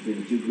classification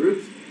between the two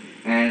groups.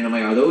 And I'm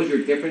like, are those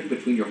your difference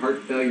between your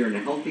heart failure and a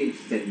healthy? And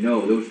she said,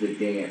 no, those are the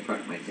day I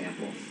prepped my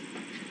samples.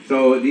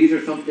 So these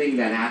are something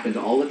that happens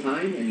all the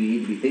time, and you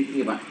need to be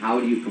thinking about how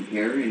do you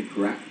compare and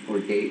correct for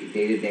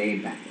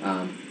day-to-day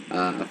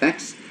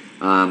effects.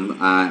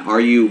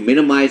 Are you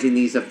minimizing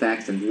these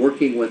effects and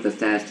working with a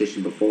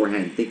statistician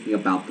beforehand, thinking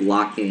about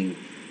blocking,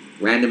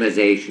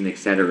 randomization,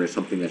 etc. is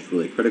something that's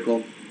really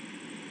critical.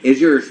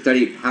 Is your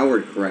study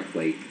powered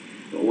correctly?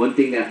 But one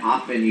thing that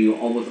often you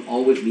almost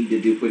always need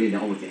to put into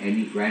almost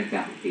any grant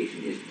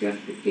application is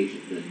justification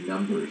for the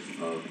numbers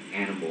of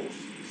animals,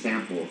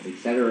 samples,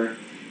 etc.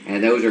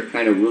 And those are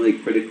kind of really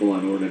critical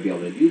in order to be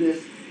able to do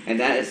this. And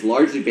that is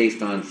largely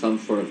based on some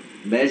sort of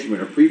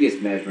measurement or previous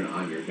measurement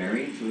on your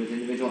variance of those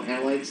individual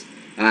analytes.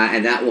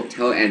 And that will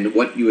tell, and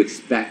what you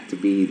expect to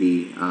be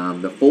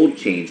the fold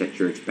change that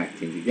you're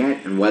expecting to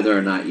get, and whether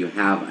or not you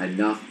have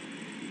enough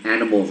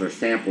animals or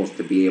samples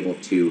to be able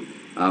to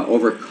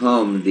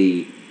overcome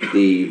the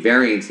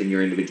variance in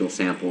your individual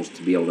samples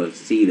to be able to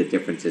see the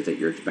differences that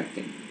you're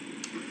expecting.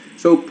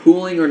 So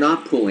pooling or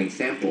not pooling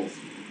samples.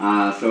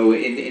 So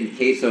in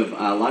case of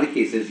a lot of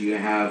cases, you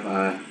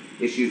have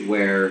issues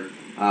where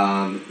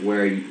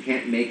you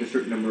can't make a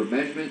certain number of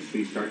measurements, so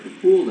you start to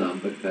pool them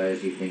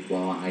because you think,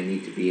 well, I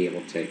need to be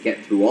able to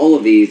get through all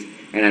of these,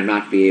 and I'm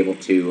not be able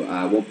to,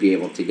 won't be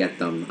able to get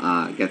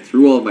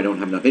through all of them. I don't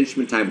have enough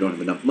instrument time. I don't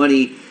have enough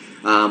money.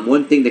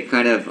 One thing to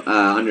kind of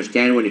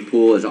understand when you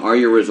pool is, are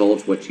your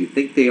results what you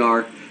think they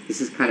are? This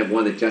is kind of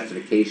one of the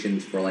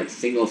justifications for like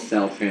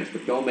single-cell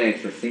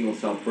transcriptomics or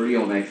single-cell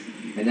proteomics,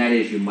 and that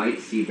is you might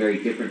see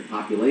very different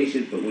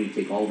populations, but when you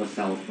take all the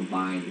cells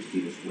combined, you see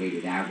this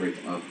weighted average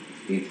of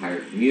the entire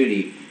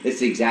community.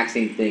 It's the exact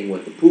same thing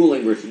with the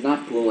pooling versus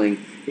not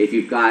pooling. If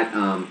you've got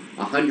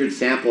 100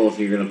 samples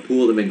and you're going to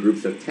pool them in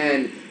groups of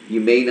 10, you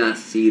may not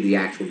see the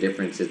actual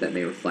differences that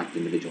may reflect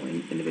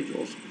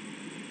individuals.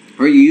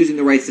 Are you using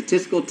the right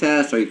statistical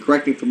tests? Are you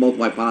correcting for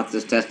multiple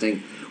hypothesis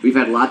testing? We've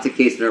had lots of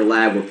cases in our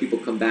lab where people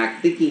come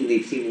back thinking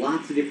they've seen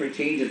lots of different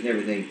changes and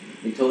everything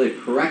until they've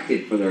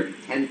corrected for their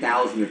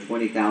 10,000 or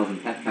 20,000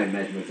 peptide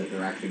measurements that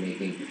they're actually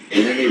making,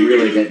 and then they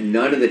realize that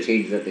none of the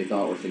changes that they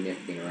thought were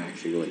significant are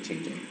actually really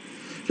changing.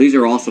 So these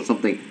are also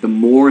something, the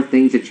more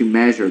things that you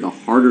measure, the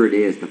harder it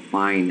is to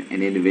find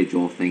an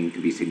individual thing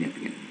to be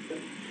significant.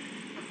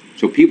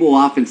 So people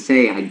often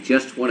say, I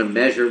just want to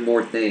measure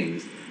more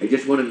things. I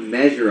just want to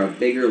measure a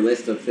bigger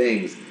list of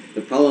things.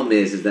 The problem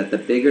is that the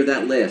bigger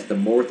that list, the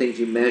more things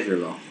you measure,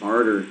 the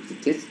harder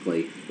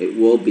statistically it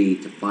will be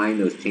to find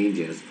those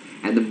changes.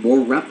 And the more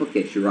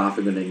replicates you're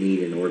often going to need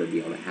in order to be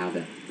able to have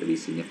that to be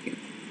significant.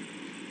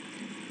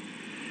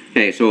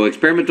 Okay, so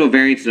experimental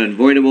variance is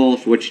unavoidable.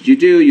 So what should you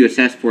do? You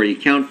assess for it, you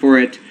count for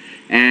it.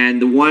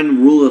 And the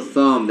one rule of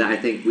thumb that I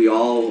think we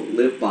all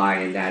live by,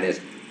 and that is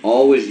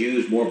always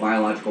use more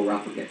biological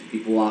replicates.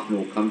 People often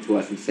will come to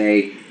us and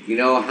say, you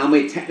know, how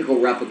many technical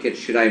replicates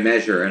should I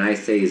measure? And I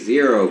say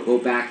 0. Go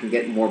back and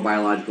get more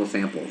biological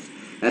samples.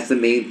 That's the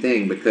main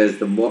thing,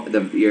 because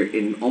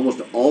in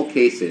almost all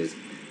cases,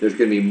 there's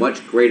going to be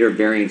much greater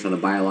variance on the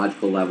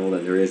biological level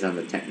than there is on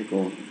the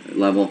technical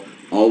level.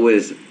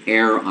 Always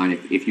err on it.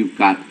 If you've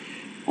got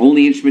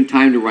only instrument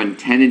time to run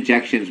 10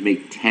 injections,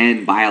 make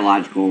 10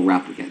 biological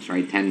replicates,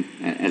 right? 10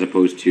 as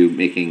opposed to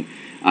making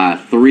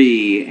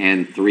 3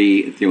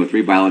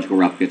 biological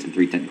replicates and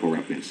 3 technical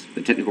replicates.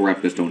 The technical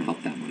replicates don't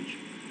help that much.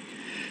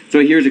 So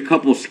here's a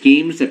couple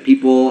schemes that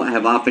people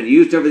have often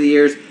used over the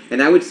years,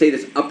 and I would say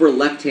this upper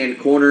left-hand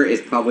corner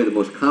is probably the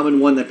most common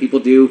one that people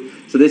do.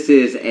 So this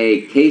is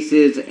a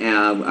cases,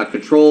 a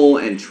control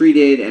and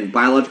treated, and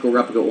biological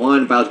replicate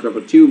 1, biological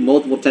replicate 2,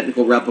 multiple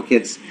technical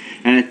replicates.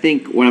 And I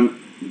think what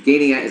I'm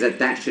getting at is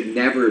that should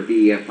never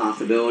be a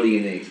possibility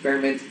in an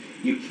experiment.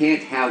 You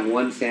can't have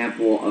one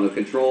sample of a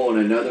control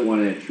and another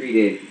one in a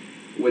treated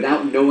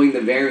without knowing the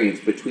variance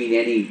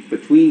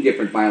between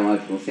different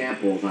biological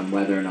samples on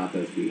whether or not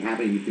those be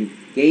happening. You can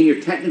gain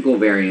your technical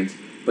variance,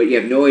 but you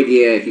have no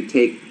idea if you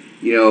take,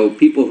 you know,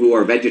 people who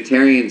are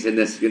vegetarians in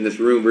this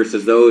room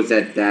versus those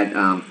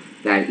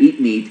that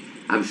eat meat.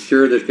 I'm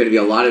sure there's going to be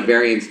a lot of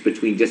variance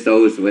between just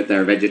those that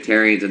are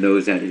vegetarians and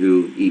those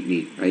who eat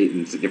meat, right?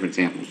 In different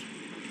samples.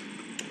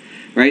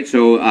 Right,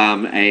 so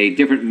a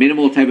different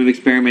minimal type of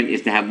experiment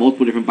is to have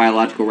multiple different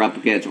biological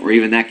replicates, or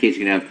even in that case,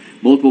 you can have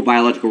multiple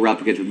biological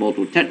replicates with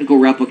multiple technical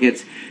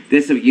replicates.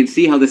 You can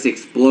see how this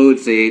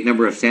explodes the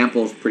number of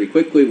samples pretty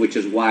quickly, which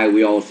is why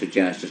we all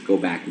suggest just go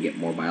back and get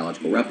more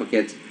biological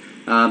replicates.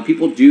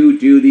 People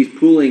do these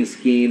pooling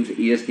schemes.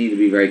 You just need to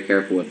be very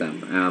careful with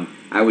them.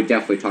 I would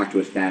definitely talk to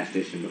a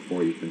statistician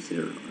before you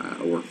consider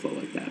a workflow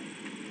like that.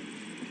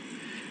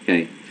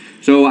 Okay,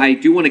 so I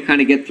do want to kind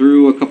of get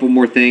through a couple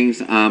more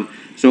things.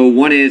 So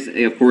one is,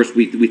 of course,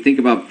 we think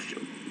about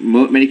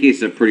many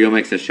cases of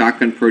proteomics as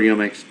shotgun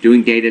proteomics,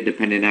 doing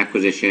data-dependent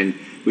acquisition.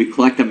 We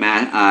collect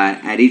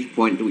at each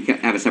point, we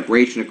have a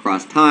separation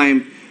across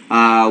time.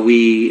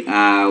 We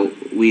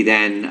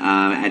then,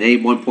 at any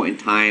one point in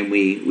time,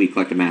 we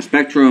collect a mass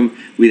spectrum.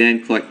 We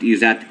then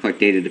use that to collect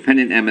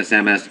data-dependent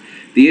MSMS.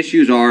 The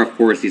issues are, of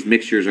course, these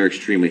mixtures are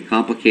extremely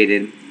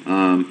complicated.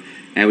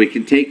 And we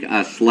can take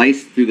a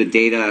slice through the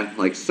data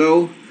like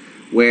so,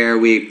 where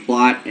we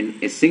plot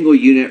a single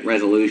unit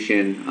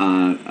resolution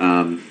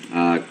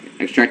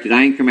extracted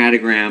ion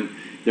chromatogram.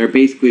 They're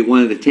basically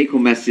one of the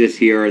take-home messages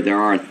here.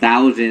 There are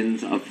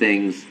thousands of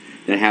things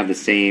that have the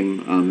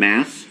same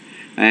mass.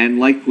 And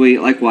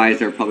likewise,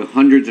 there are probably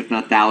hundreds, if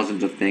not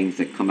thousands, of things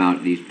that come out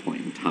at each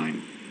point in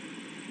time.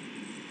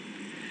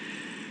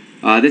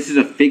 This is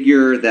a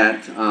figure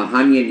that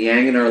Hanyi and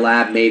Yang in our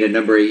lab made a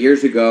number of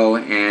years ago,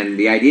 and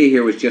the idea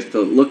here was just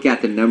to look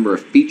at the number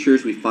of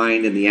features we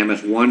find in the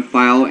MS1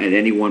 file at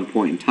any one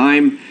point in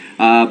time.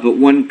 But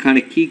one kind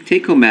of key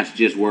take-home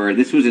messages were,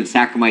 this was in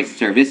Saccharomyces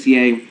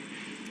cerevisiae,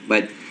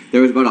 but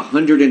there was about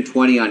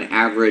 120 on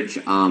average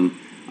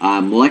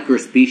molecular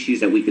species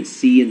that we could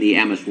see in the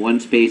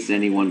MS1 space at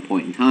any one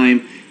point in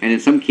time, and in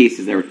some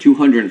cases there were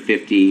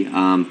 250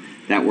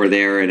 that were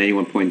there at any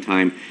one point in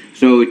time.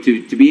 So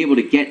to be able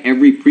to get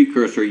every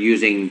precursor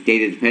using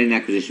data-dependent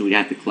acquisition, we'd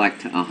have to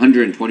collect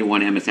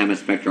 121 MSMS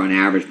spectra on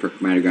average per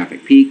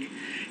chromatographic peak.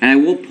 And I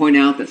will point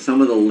out that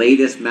some of the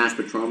latest mass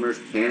spectrometers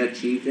can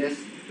achieve this.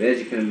 But as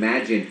you can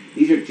imagine,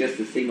 these are just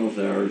the signals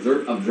that are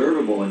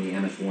observable in the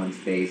MS1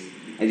 space.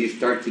 As you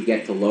start to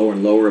get to lower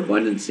and lower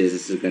abundances,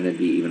 this is going to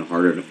be even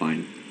harder to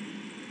find.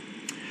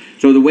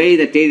 So the way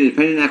that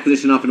data-dependent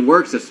acquisition often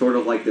works is sort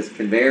of like this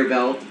conveyor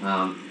belt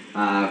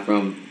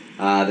from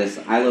this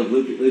I Love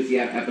Lucy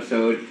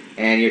episode,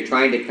 and you're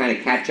trying to kind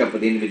of catch up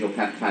with the individual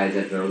peptides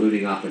as they're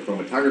eluting off the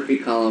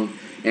chromatography column.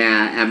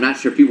 And I'm not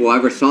sure people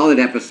ever saw that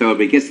episode,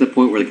 but it gets to the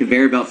point where the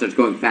conveyor belt starts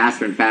going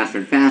faster and faster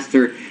and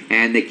faster,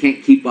 and they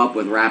can't keep up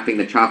with wrapping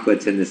the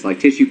chocolates in this like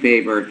tissue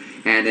paper,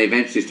 and they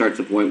eventually start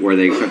to the point where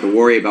they start to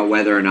worry about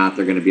whether or not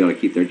they're going to be able to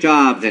keep their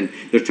jobs, and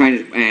they're trying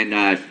to,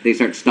 and they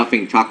start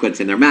stuffing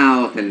chocolates in their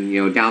mouth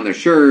and down their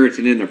shirts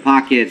and in their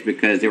pockets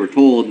because they were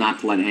told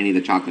not to let any of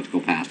the chocolates go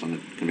past on the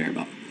conveyor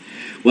belt.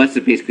 Well, that's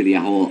basically the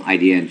whole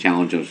idea and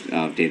challenge of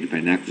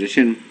data-dependent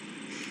acquisition,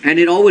 and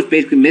it always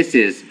basically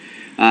misses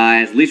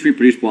as least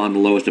reproducible on the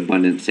lowest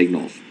abundant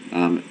signals.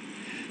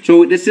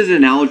 So this is an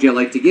analogy I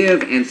like to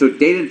give, and so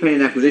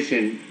data-dependent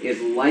acquisition is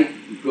like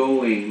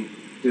going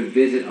to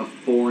visit a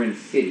foreign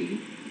city,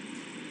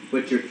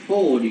 but you're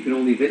told you can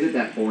only visit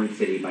that foreign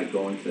city by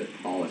going to the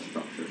tallest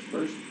structures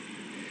first.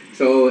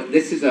 So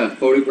this is a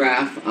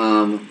photograph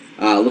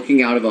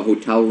looking out of a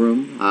hotel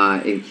room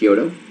in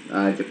Kyoto,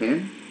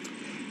 Japan.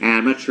 And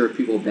I'm not sure if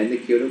people have been to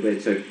Kyoto, but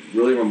it's a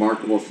really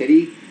remarkable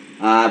city.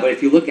 But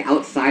if you look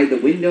outside the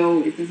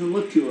window, it doesn't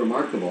look too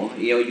remarkable.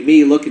 You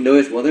may look and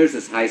notice, well, there's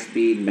this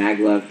high-speed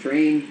maglev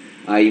train.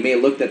 You may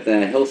have looked at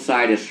the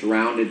hillside is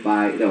surrounded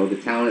by,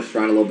 the town is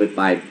surrounded a little bit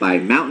by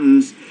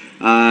mountains.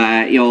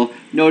 You'll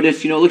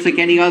notice, it looks like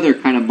any other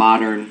kind of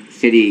modern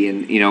city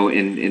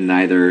in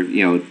either,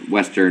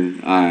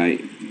 Western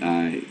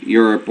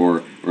Europe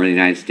or the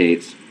United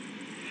States.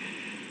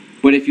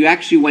 But if you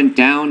actually went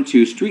down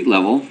to street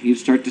level, you'd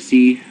start to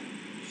see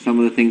some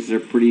of the things that are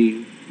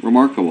pretty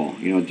remarkable.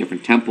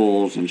 Different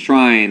temples and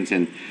shrines,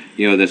 and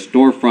the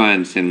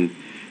storefronts, and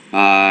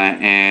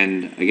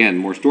again,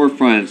 more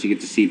storefronts. You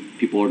get to see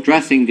people are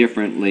dressing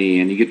differently,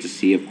 and you get to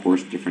see, of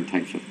course, different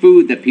types of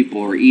food that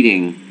people are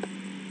eating.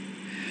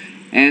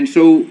 And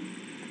so,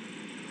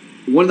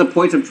 one of the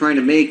points I'm trying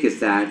to make is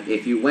that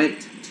if you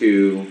went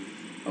to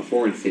a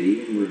foreign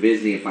city and were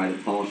visiting it by the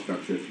tallest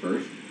structures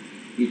first,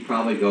 you'd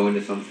probably go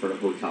into some sort of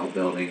hotel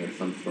building or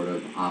some sort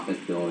of office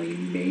building. You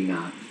may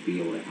not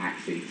be able to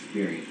actually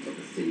experience what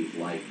the city's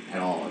like at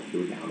all if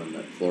you were down on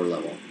the floor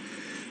level.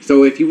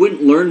 So if you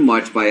wouldn't learn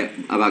much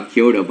about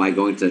Kyoto by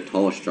going to the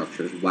tallest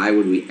structures, why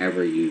would we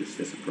ever use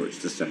this approach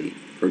to study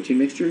protein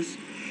mixtures?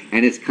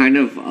 And it's kind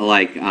of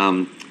like,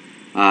 again,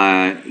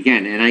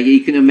 and you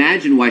can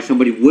imagine why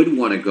somebody would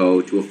want to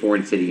go to a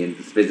foreign city and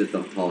visit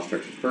the tallest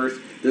structures first.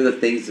 They're the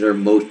things that are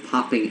most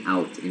popping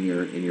out in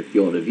your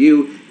field of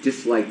view,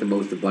 just like the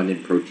most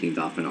abundant proteins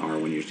often are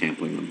when you're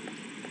sampling them.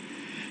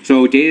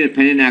 So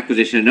data-dependent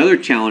acquisition, another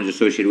challenge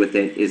associated with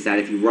it is that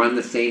if you run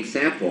the same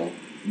sample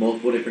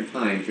multiple different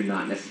times, you're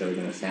not necessarily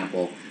going to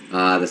sample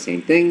the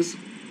same things.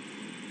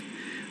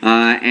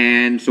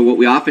 And so what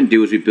we often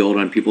do is we build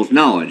on people's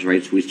knowledge,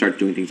 right? So we start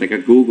doing things like a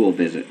Google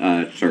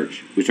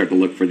search. We start to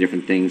look for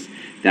different things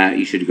that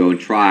you should go and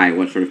try,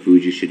 what sort of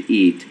foods you should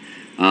eat.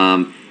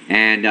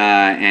 And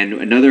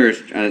another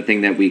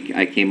thing that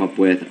I came up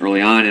with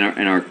early on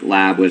in our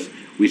lab was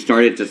we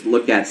started to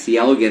look at C.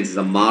 elegans as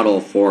a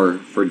model for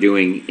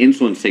doing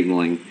insulin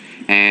signaling.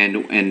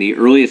 And the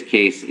earliest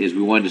case is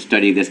we wanted to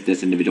study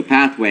this individual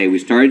pathway. We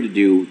started to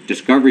do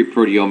discovery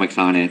proteomics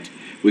on it.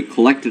 We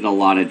collected a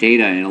lot of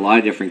data in a lot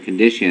of different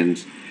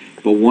conditions.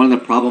 But one of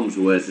the problems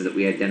was that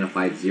we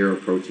identified 0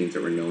 proteins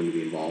that were known to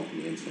be involved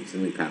in the insulin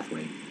signaling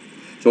pathway.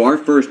 So our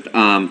first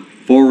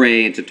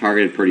foray into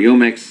targeted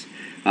proteomics,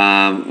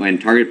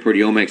 and targeted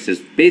proteomics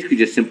is basically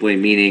just simply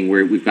meaning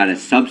we've got a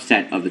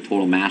subset of the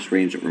total mass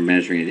range that we're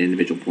measuring at an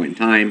individual point in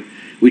time.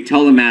 We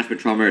tell the mass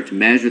spectrometer to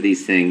measure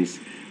these things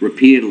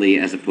repeatedly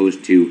as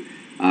opposed to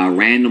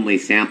randomly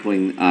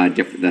sampling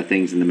the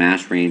things in the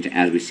mass range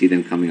as we see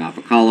them coming off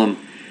a column.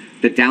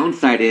 The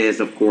downside is,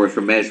 of course,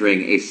 we're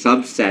measuring a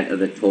subset of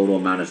the total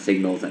amount of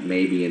signals that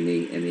may be in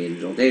the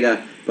individual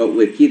data. But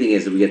the key thing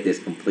is that we get this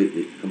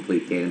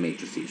complete data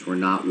matrices. We're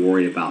not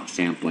worried about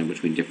sampling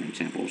between different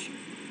samples.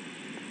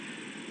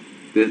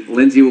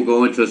 Lindsay will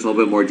go into this in a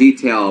little bit more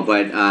detail,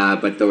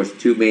 but there was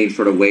 2 main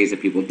sort of ways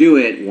that people do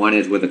it. One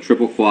is with a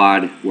triple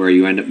quad, where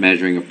you end up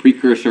measuring a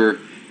precursor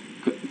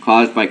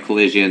caused by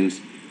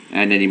collisions,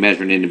 and then you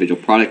measure an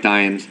individual product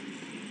ions.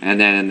 And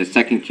then in the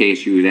second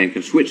case, you then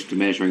can switch to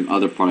measuring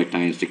other product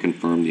ions to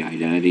confirm the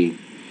identity.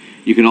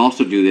 You can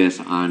also do this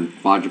on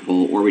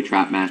quadruple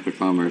Orbitrap mass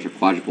spectrometers or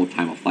quadruple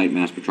time-of-flight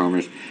mass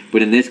spectrometers.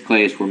 But in this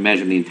case, we're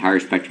measuring the entire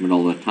spectrum at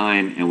all the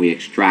time, and we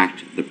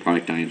extract the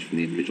product ions from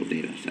the individual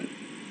data set.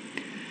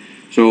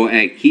 So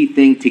a key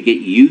thing to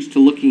get used to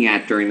looking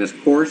at during this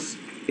course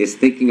is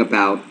thinking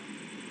about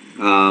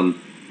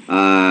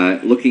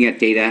looking at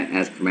data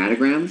as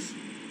chromatograms.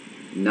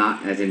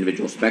 not as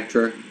individual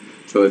spectra.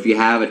 So if you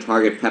have a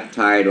target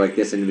peptide like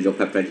this individual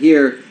peptide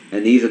here,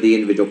 and these are the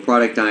individual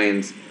product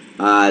ions,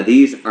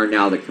 these are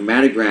now the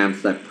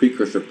chromatograms, that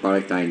precursor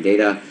product ion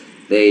data.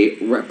 They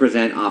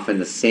represent often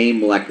the same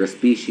molecular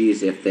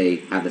species if they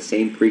have the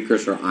same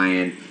precursor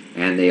ion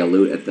and they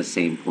elute at the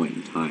same point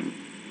in time.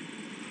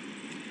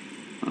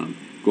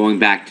 Going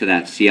back to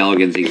that C.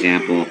 elegans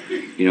example,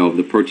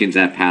 the proteins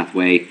that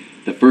pathway,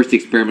 the first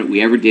experiment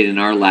we ever did in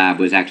our lab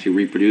was actually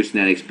reproducing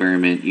that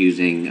experiment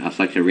using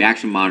selective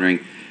reaction monitoring.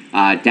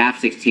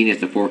 DAF16 is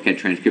the fork-head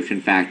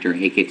transcription factor,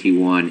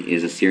 AKT1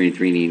 is a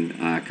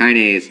serine-threonine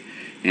kinase,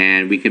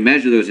 and we can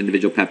measure those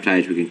individual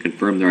peptides, we can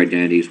confirm their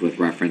identities with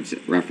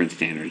reference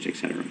standards,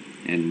 etc.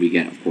 And we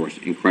get, of course,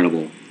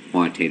 incredible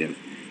quantitative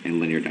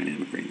and linear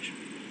dynamic range.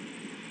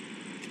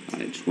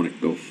 I just want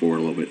to go forward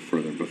a little bit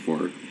further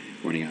before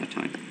running out of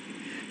time.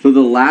 So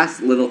the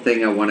last little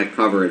thing I want to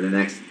cover in the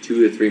next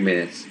 2 to 3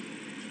 minutes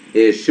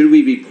is, should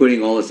we be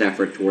putting all this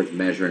effort towards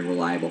measuring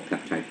reliable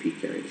peptide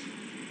peak areas?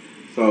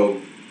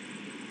 So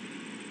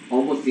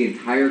almost the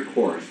entire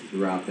course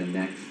throughout the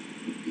next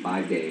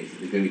 5 days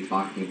is going to be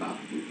talking about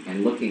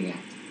and looking at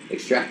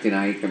extracting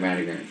ion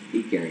chromatograms,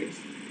 peak areas.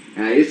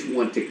 And I just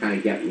want to kind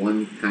of get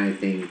one kind of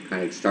thing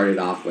kind of started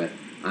off with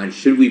on,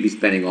 should we be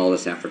spending all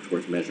this effort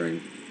towards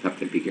measuring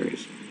peptide peak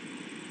areas?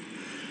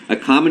 A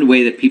common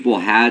way that people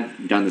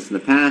had done this in the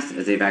past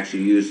is they've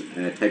actually used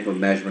a type of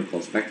measurement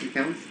called spectrum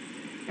counts,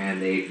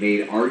 and they've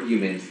made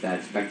arguments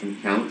that spectrum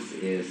counts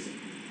is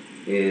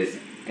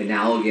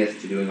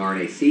analogous to doing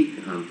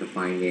RNA-seq,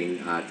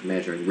 to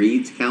measuring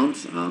reads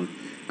counts.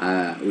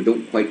 We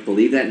don't quite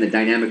believe that, and the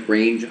dynamic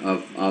range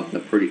of the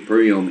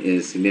proteome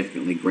is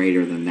significantly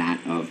greater than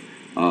that of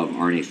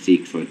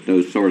RNA-seq, so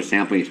those sort of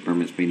sampling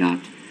experiments may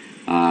not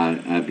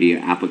be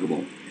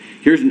applicable.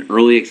 Here's an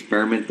early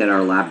experiment that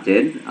our lab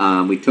did.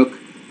 We took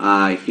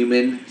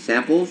human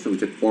samples, so we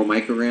took 4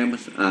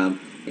 micrograms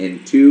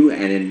in 2,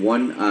 and in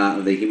one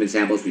of the human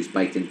samples we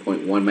spiked in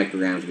 0.1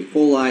 micrograms of E.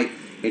 coli.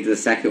 Into the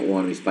second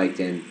one we spiked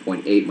in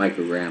 0.8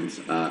 micrograms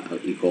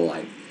of E.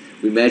 coli.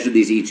 We measured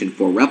these each in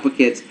 4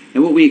 replicates,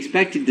 and what we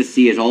expected to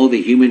see is all of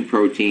the human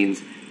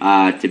proteins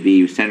to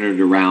be centered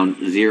around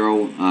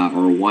 0 or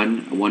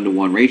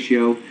 1-to-1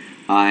 ratio,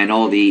 and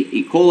all the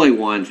E. coli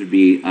ones would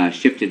be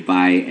shifted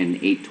by an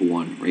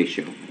 8-to-1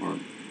 ratio, or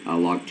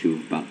log 2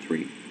 of about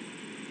 3.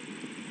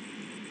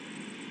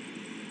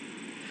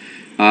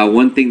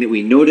 One thing that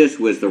we noticed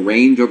was the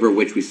range over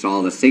which we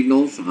saw the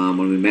signals. When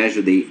we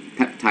measured the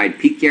peptide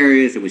peak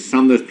areas and we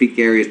summed those peak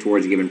areas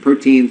towards a given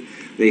protein,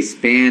 they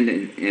spanned,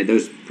 and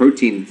those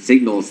protein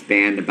signals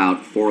spanned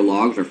about 4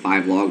 logs or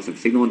 5 logs of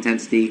signal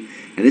intensity.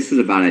 And this was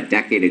about a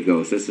decade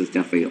ago, so this is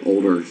definitely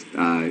older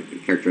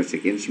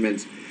characteristic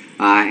instruments.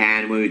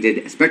 And when we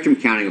did spectrum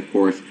counting, of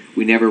course,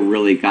 we never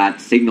really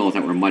got signals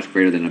that were much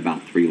greater than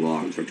about 3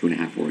 logs or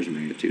 2.5 orders of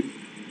magnitude.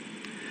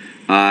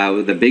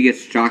 The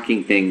biggest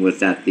shocking thing was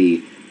that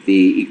the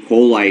E.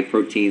 coli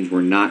proteins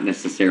were not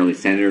necessarily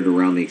centered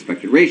around the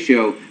expected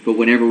ratio, but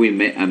whenever we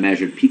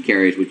measured peak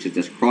areas, which is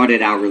this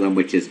Crawdad algorithm,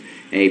 which is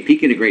a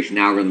peak integration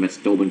algorithm that's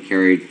still been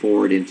carried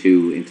forward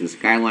into the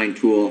Skyline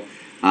tool,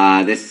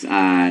 this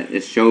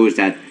shows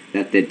that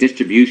the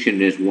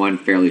distribution is one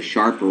fairly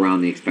sharp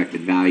around the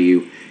expected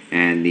value,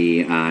 and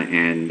the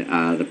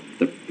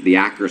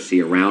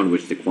accuracy around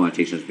which the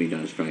quantitation is being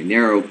done is fairly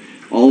narrow.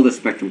 All the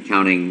spectrum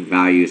counting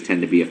values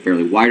tend to be a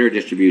fairly wider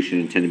distribution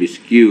and tend to be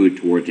skewed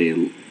towards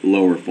a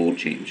lower fold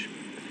change.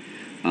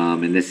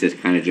 And this is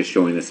kind of just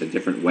showing this a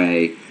different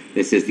way.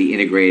 This is the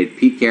integrated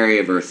peak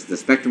area versus the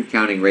spectrum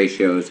counting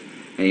ratios,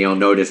 and you'll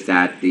notice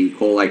that the E.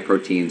 coli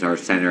proteins are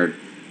centered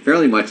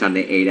fairly much on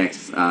the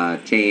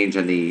 8x change,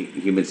 and the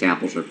human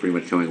samples are pretty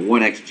much showing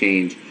 1x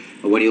change.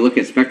 But when you look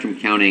at spectrum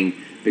counting,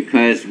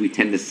 because we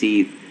tend to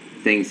see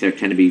things that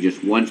tend to be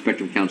just 1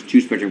 spectrum counts,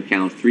 2 spectrum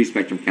counts, 3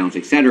 spectrum counts,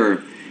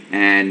 etc.,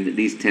 and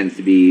these tend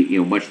to be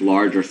much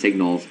larger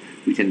signals,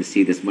 we tend to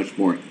see this much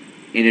more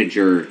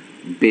integer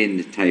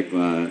binned type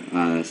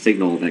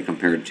signal that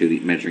compared to the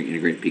measuring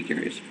integrated peak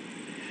areas.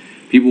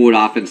 People would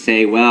often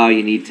say, well,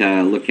 you need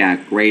to look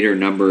at greater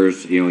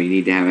numbers, you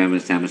need to have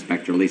MSM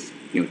spectra, at least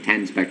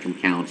 10 spectrum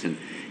counts, and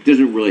it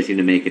doesn't really seem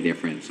to make a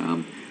difference.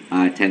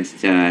 It tends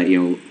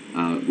to,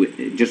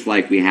 just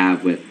like we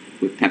have with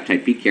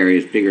peptide peak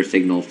areas, bigger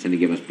signals tend to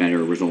give us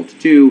better results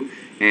too,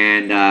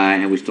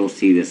 and we still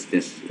see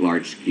this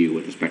large skew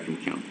with the spectrum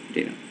count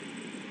data.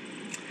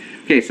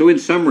 Okay, so in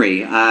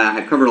summary,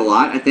 I covered a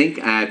lot, I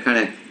think. I kind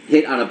of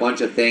hit on a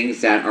bunch of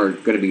things that are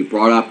going to be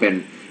brought up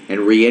and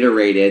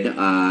reiterated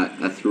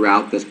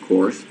throughout this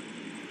course.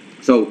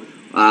 So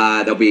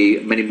there'll be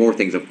many more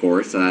things, of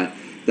course.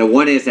 The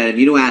one is that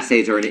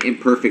immunoassays are an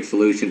imperfect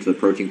solution to the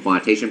protein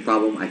quantitation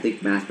problem. I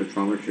think mass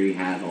spectrometry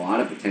has a lot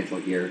of potential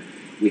here.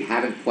 We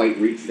haven't quite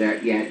reached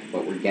that yet,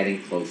 but we're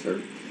getting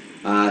closer.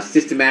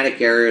 Systematic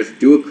errors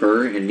do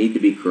occur and need to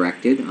be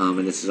corrected,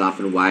 and this is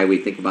often why we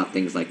think about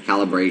things like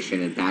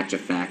calibration and batch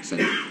effects.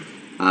 And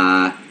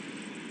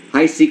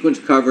High sequence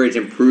coverage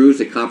improves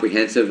the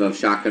comprehensive of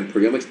shotgun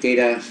proteomics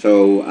data.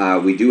 So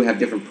we do have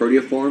different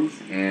proteoforms,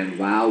 and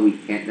while we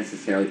can't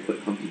necessarily put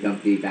Humpty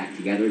Dumpty back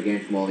together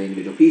again from all the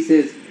individual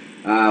pieces,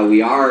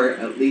 we are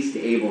at least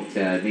able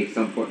to make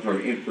some sort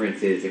of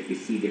inferences if we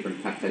see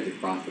different peptides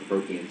across the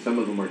protein. Some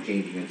of them are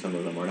changing and some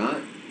of them are not.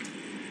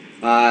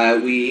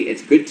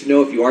 It's good to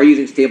know if you are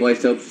using stable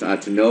isotopes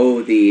to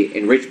know the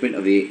enrichment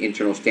of the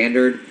internal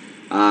standard.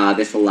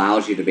 This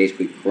allows you to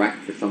basically correct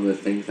for some of the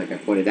things like I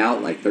pointed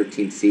out, like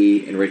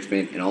 13C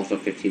enrichment and also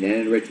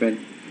 15N enrichment.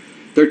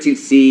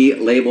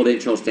 13C labeled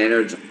internal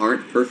standards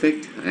aren't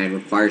perfect and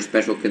require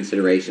special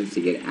considerations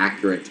to get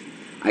accurate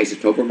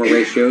isotopomer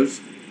ratios.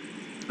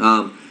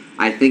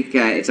 I think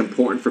it's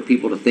important for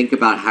people to think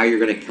about how you're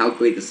going to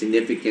calculate the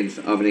significance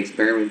of an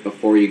experiment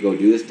before you go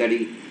do the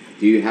study.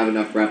 Do you have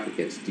enough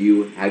replicates?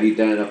 Have you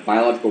done enough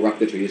biological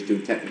replicates, or are you just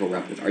doing technical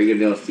replicates? Are you going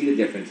to be able to see the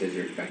differences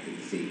you're expecting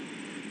to see,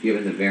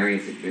 given the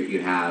variance that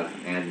you have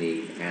and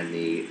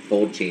the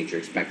fold change you're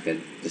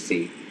expected to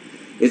see?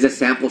 Is a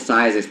sample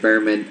size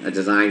experiment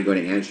design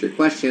going to answer your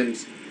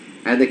questions?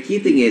 And the key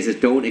thing is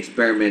don't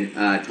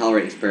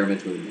tolerate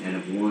experiments with an N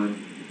of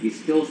 1. You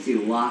still see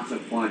lots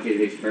of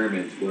quantitative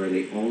experiments where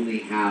they only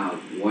have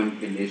one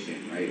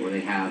condition, right? Or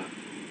they have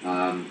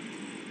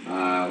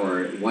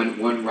or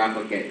one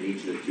replicate in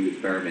each of the two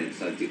experiments,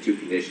 the two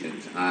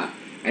conditions.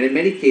 And in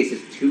many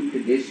cases, two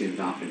conditions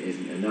often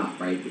isn't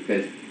enough, right?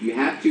 Because you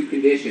have two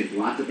conditions,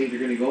 lots of things are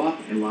going to go up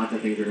and lots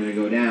of things are going to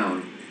go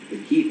down. The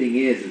key thing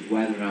is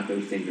whether or not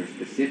those things are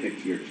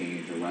specific to your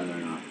change or whether or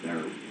not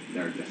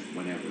they're just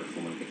whenever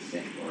someone gets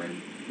sick or any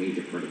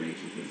major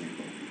perturbations in the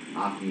sample.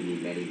 Often you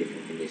need many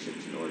different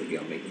conditions in order to be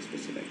able to make it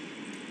specific.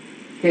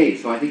 Okay,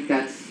 so I think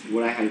that's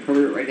what I have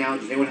covered right now.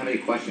 Does anyone have any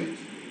questions?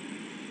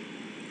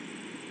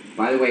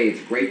 By the way,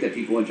 it's great that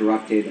people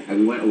interrupted.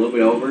 We went a little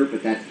bit over,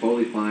 but that's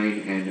totally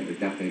fine, and we're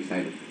definitely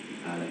excited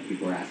that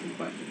people are asking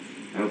questions.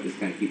 I hope this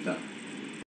kind of keeps up.